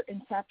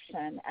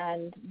inception,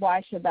 and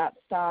why should that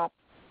stop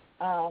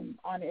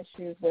on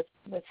issues with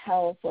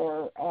health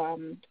or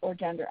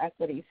gender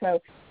equity?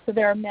 So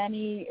there are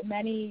many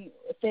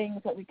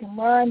things that we can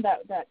learn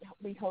that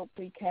we hope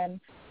we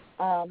can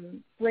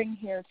bring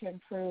here to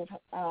improve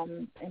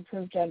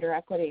gender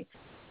equity.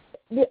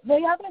 The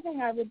other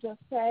thing I would just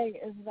say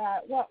is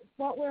that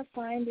what we're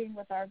finding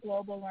with our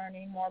global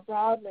learning more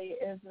broadly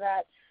is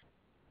that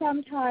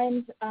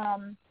sometimes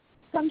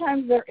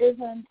there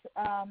isn't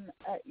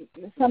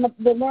some of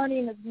the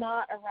learning is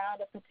not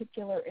around a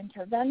particular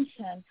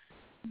intervention,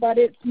 but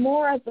it's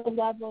more at the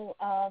level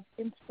of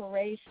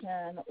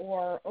inspiration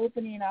or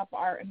opening up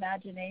our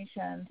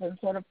imaginations and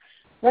sort of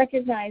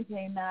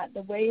recognizing that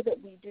the way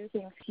that we do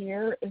things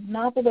here is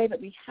not the way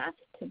that we have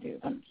to do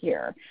them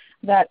here,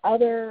 that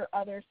other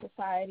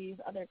societies,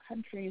 other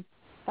countries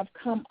have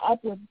come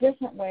up with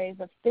different ways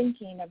of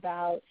thinking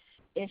about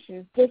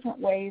issues, different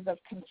ways of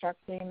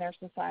constructing their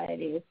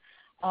societies.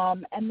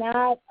 And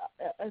that,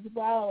 as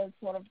well, is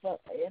sort of,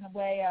 in a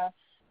way,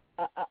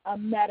 a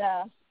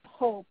meta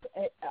hope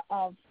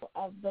of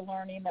the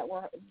learning that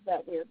we're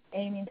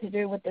aiming to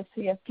do with the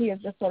CFP,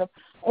 is just sort of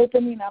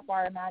opening up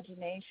our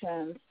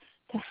imaginations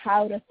to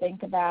how to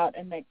think about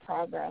and make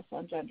progress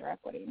on gender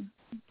equity.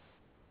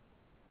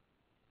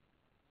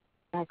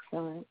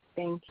 Excellent.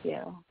 Thank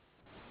you.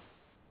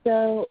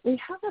 So we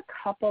have a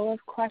couple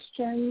of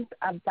questions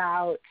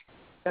about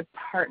the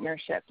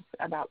partnerships,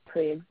 about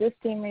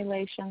pre-existing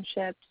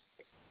relationships.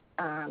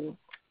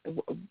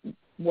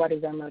 What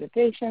is our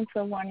motivation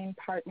for wanting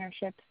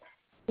partnerships?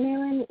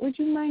 Malin, would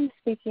you mind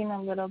speaking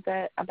a little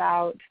bit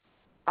about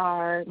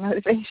our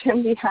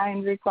motivation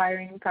behind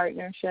requiring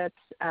partnerships,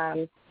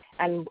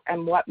 and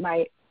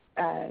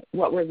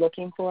what we're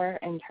looking for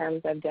in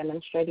terms of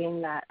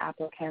demonstrating that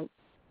applicants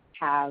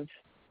have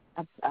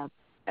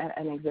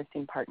an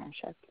existing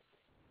partnership?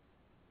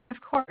 Of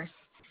course.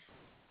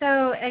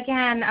 So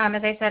again,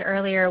 as I said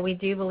earlier, we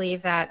do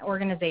believe that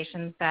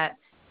organizations that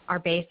are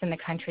based in the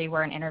country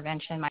where an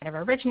intervention might have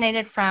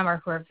originated from,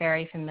 or who are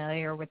very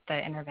familiar with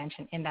the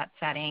intervention in that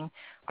setting,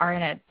 are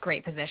in a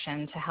great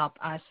position to help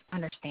us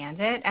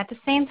understand it. At the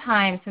same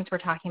time, since we're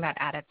talking about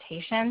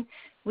adaptation,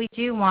 we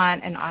do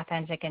want an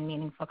authentic and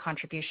meaningful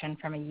contribution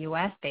from a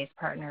U.S.-based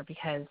partner,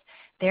 because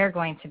they're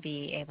going to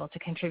be able to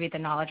contribute the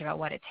knowledge about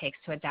what it takes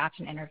to adapt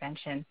an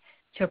intervention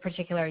to a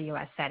particular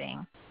U.S.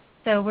 setting.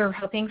 So we're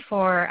hoping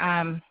for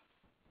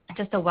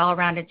just a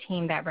well-rounded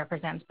team that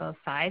represents both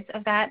sides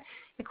of that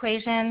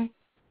equation.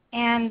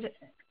 And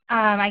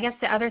I guess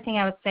the other thing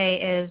I would say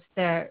is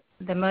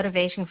the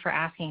motivation for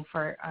asking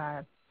for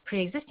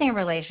pre-existing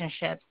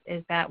relationships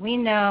is that we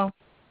know,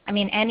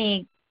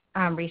 any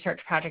research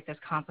project is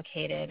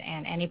complicated,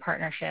 and any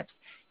partnerships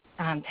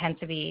tend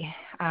to be,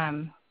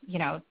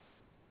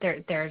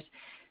 there's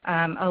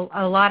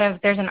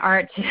there's an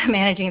art to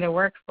managing the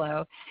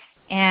workflow,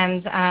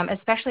 and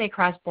especially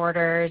across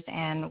borders,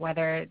 and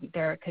whether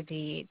there could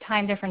be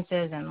time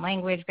differences and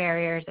language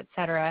barriers, et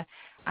cetera.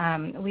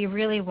 We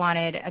really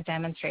wanted a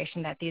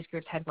demonstration that these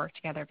groups had worked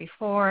together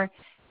before,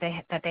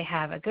 that they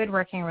have a good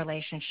working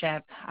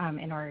relationship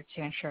in order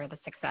to ensure the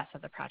success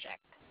of the project.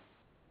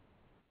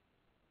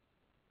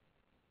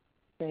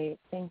 Great,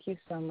 thank you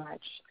so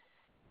much.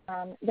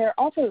 There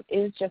also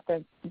is just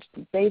a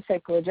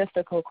basic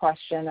logistical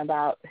question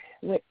about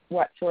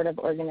what sort of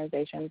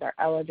organizations are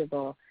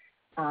eligible.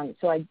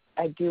 So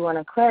I do want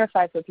to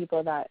clarify for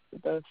people that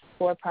both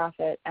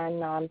for-profit and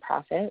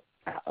nonprofit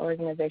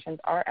organizations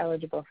are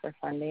eligible for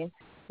funding.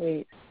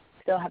 We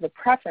still have a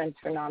preference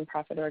for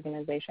nonprofit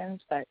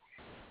organizations, but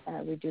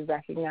we do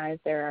recognize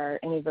there are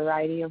any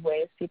variety of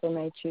ways people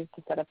may choose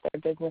to set up their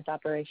business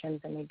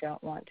operations, and we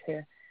don't want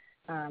to,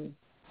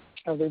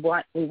 or we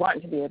want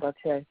to be able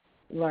to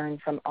learn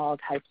from all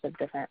types of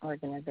different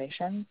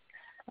organizations.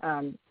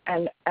 And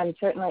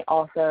certainly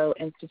also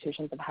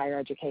institutions of higher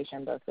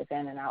education, both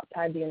within and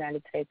outside the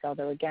United States,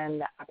 although again,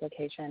 the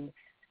application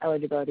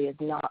eligibility is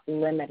not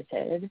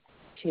limited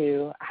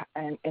to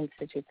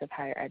institutes of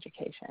higher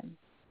education.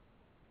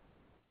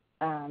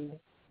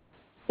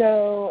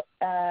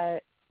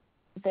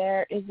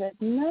 There is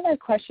another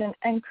question,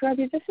 and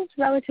Kurobi, this is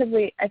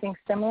relatively, I think,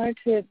 similar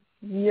to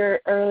your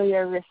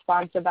earlier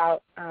response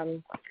about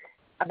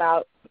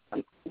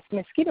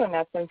mosquito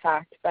nets, in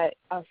fact, but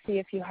I'll see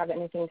if you have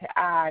anything to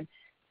add.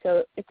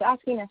 So it's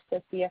asking if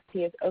the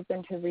CFP is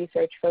open to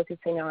research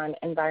focusing on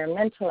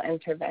environmental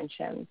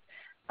interventions.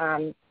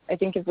 I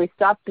think if we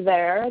stopped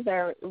there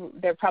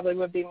probably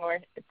would be more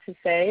to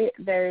say.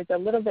 There's a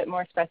little bit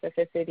more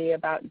specificity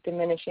about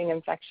diminishing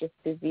infectious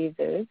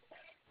diseases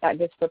that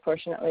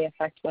disproportionately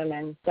affect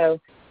women. So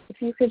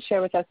if you could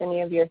share with us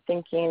any of your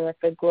thinking with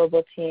the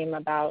global team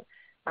about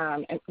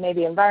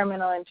maybe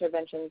environmental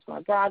interventions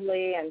more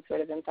broadly and sort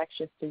of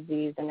infectious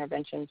disease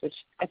interventions, which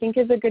I think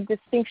is a good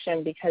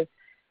distinction because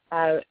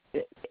at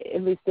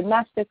least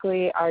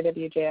domestically,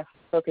 RWJF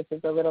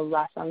focuses a little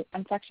less on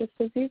infectious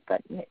disease,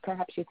 but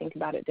perhaps you think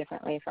about it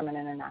differently from an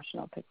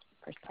international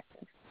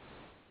perspective.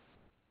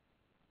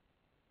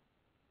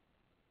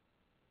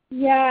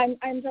 Yeah,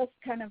 I'm just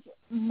kind of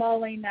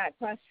mulling that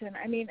question.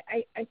 I mean,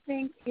 I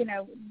think,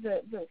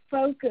 the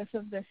focus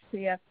of this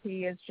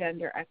CFP is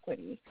gender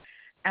equity.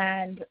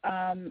 And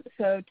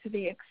so to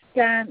the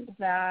extent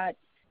that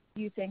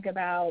you think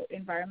about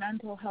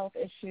environmental health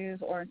issues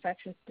or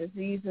infectious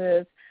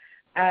diseases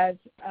as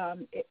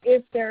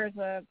if there's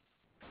a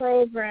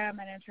program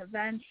and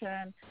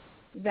intervention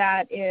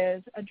that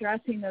is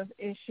addressing those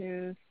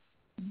issues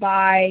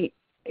by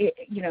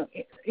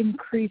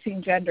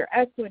increasing gender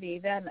equity,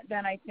 then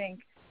I think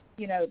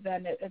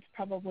then it's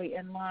probably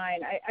in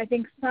line. I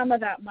think some of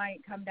that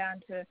might come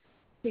down to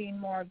seeing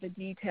more of the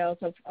details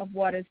of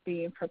what is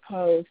being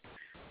proposed,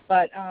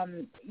 but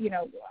I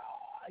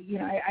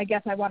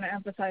guess I want to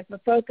emphasize the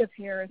focus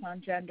here is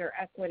on gender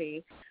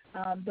equity.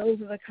 Those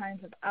are the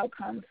kinds of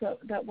outcomes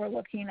that we're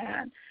looking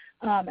at,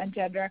 and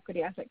gender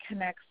equity as it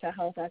connects to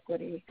health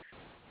equity.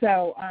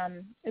 So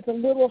it's a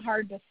little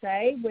hard to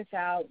say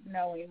without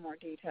knowing more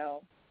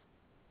detail.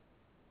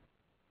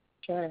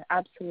 Sure,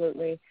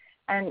 absolutely.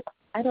 And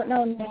I don't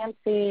know,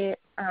 Nancy,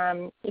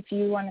 if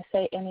you want to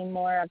say any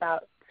more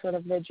about sort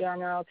of the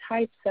general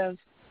types of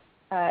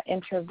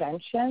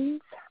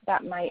interventions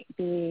that might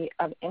be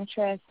of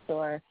interest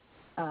or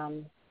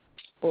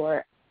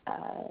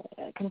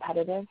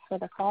competitive for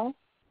the call?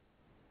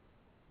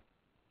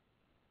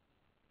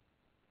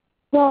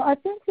 Well, I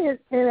think it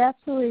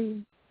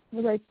actually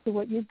relates to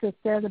what you just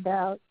said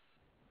about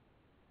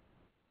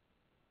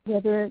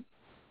whether it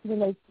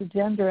relates to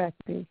gender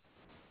equity.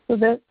 So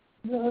that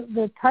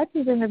the types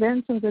of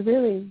interventions are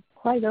really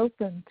quite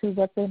open to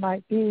what they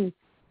might be.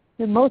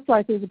 They're most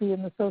likely to be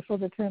in the social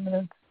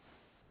determinants,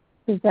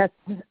 because that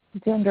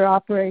gender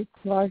operates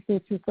largely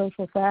through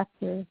social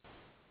factors.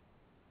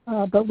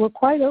 But we're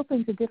quite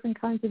open to different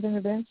kinds of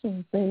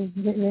interventions. They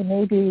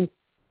may be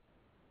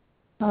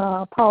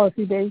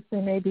policy-based,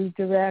 they may be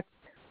direct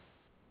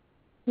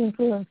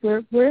influence.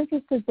 We're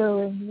interested,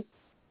 though, in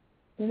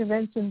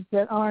interventions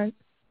that aren't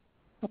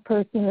a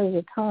person at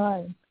a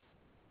time,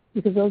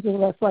 because those are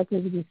less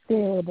likely to be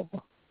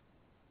scalable.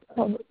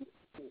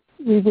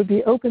 We would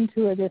be open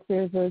to it if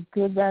there's a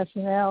good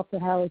rationale for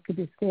how it could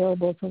be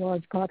scalable to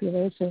large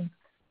populations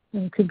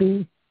and could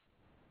be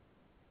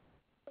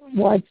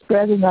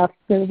widespread enough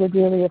that it would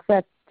really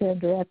affect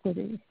gender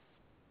equity.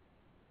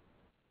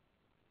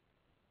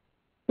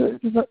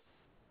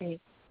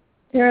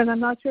 Erin, I'm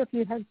not sure if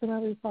you had some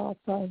other thoughts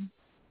on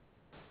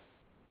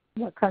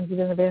what kinds of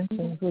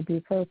interventions would be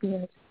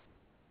appropriate.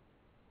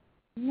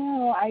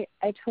 No, I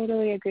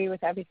totally agree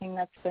with everything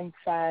that's been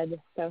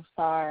said so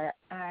far.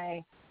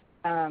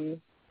 And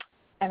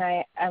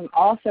I am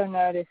also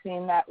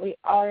noticing that we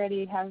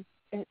already have,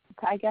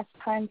 I guess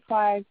time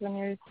flies when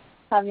you're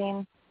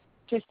having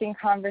interesting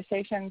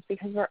conversations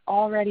because we're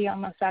already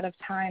almost out of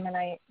time, and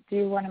I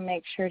do want to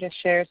make sure to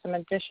share some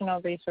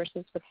additional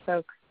resources with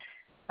folks.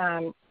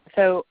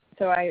 So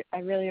I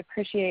really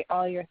appreciate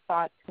all your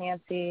thoughts,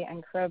 Nancy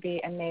and Kurobi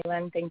and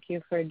Maylin. Thank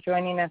you for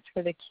joining us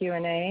for the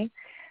Q&A.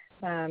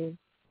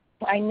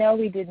 I know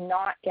we did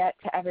not get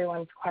to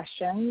everyone's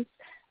questions.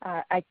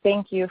 I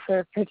thank you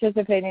for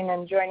participating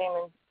and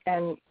joining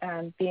and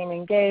being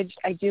engaged.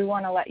 I do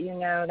want to let you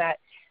know that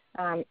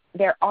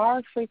there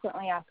are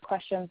frequently asked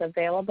questions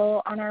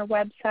available on our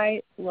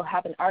website. We'll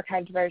have an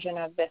archived version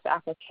of this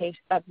application,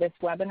 of this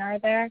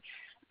webinar there.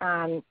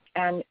 And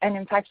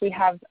in fact, we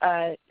have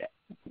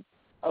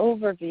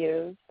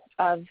overviews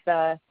of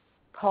the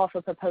call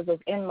for proposals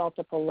in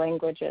multiple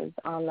languages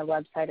on the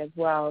website as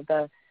well.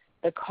 The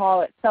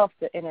call itself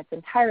in its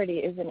entirety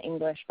is in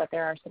English, but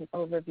there are some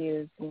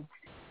overviews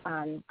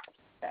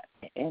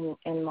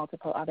in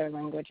multiple other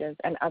languages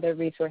and other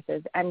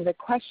resources. And the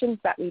questions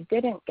that we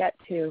didn't get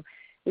to,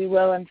 we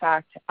will in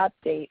fact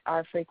update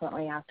our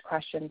frequently asked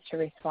questions to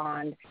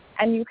respond.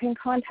 And you can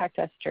contact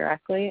us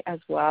directly as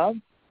well.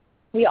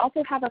 We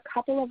also have a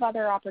couple of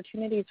other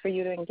opportunities for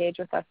you to engage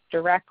with us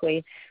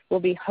directly. We'll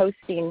be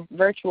hosting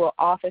virtual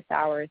office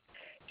hours,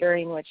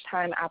 during which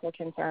time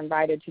applicants are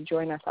invited to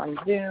join us on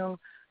Zoom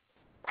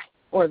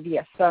or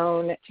via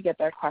phone to get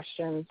their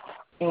questions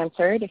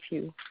answered if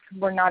you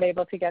were not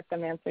able to get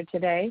them answered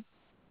today.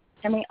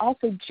 And we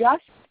also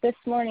just this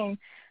morning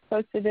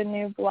posted a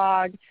new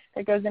blog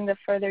that goes into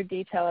further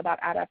detail about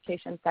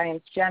adaptation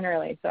science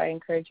generally, so I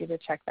encourage you to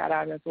check that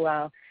out as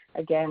well.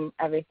 Again,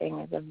 everything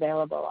is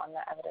available on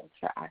the Evidence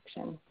for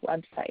Action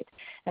website.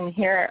 And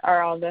here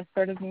are all the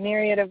sort of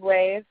myriad of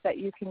ways that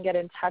you can get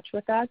in touch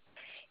with us.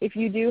 If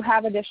you do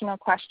have additional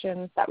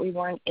questions that we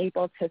weren't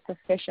able to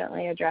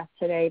sufficiently address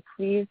today,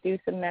 please do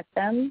submit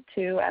them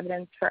to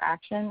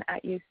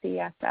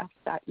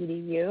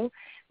evidenceforaction@ucsf.edu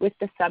with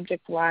the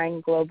subject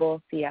line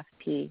Global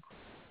CFP.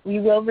 We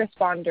will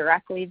respond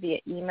directly via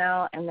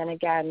email, and then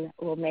again,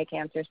 we'll make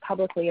answers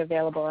publicly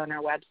available on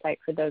our website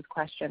for those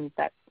questions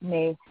that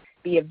may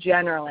be of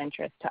general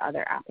interest to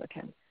other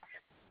applicants.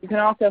 You can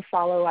also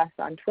follow us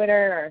on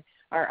Twitter or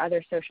our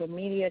other social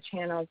media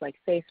channels like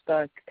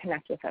Facebook,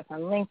 connect with us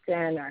on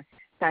LinkedIn, or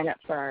sign up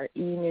for our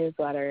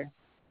e-newsletter.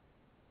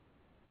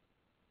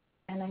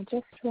 And I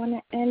just want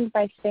to end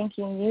by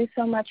thanking you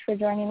so much for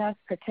joining us,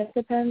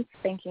 participants,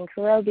 thanking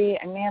Kurobi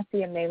and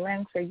Nancy and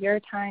Maylin for your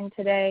time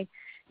today.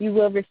 You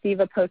will receive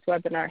a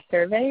post-webinar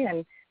survey,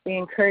 and we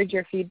encourage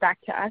your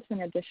feedback to us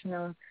and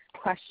additional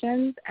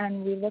questions,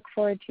 and we look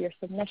forward to your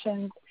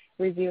submissions,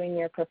 reviewing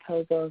your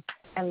proposals,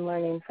 and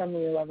learning from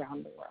you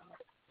around the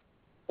world.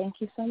 Thank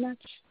you so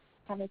much.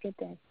 Have a good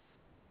day.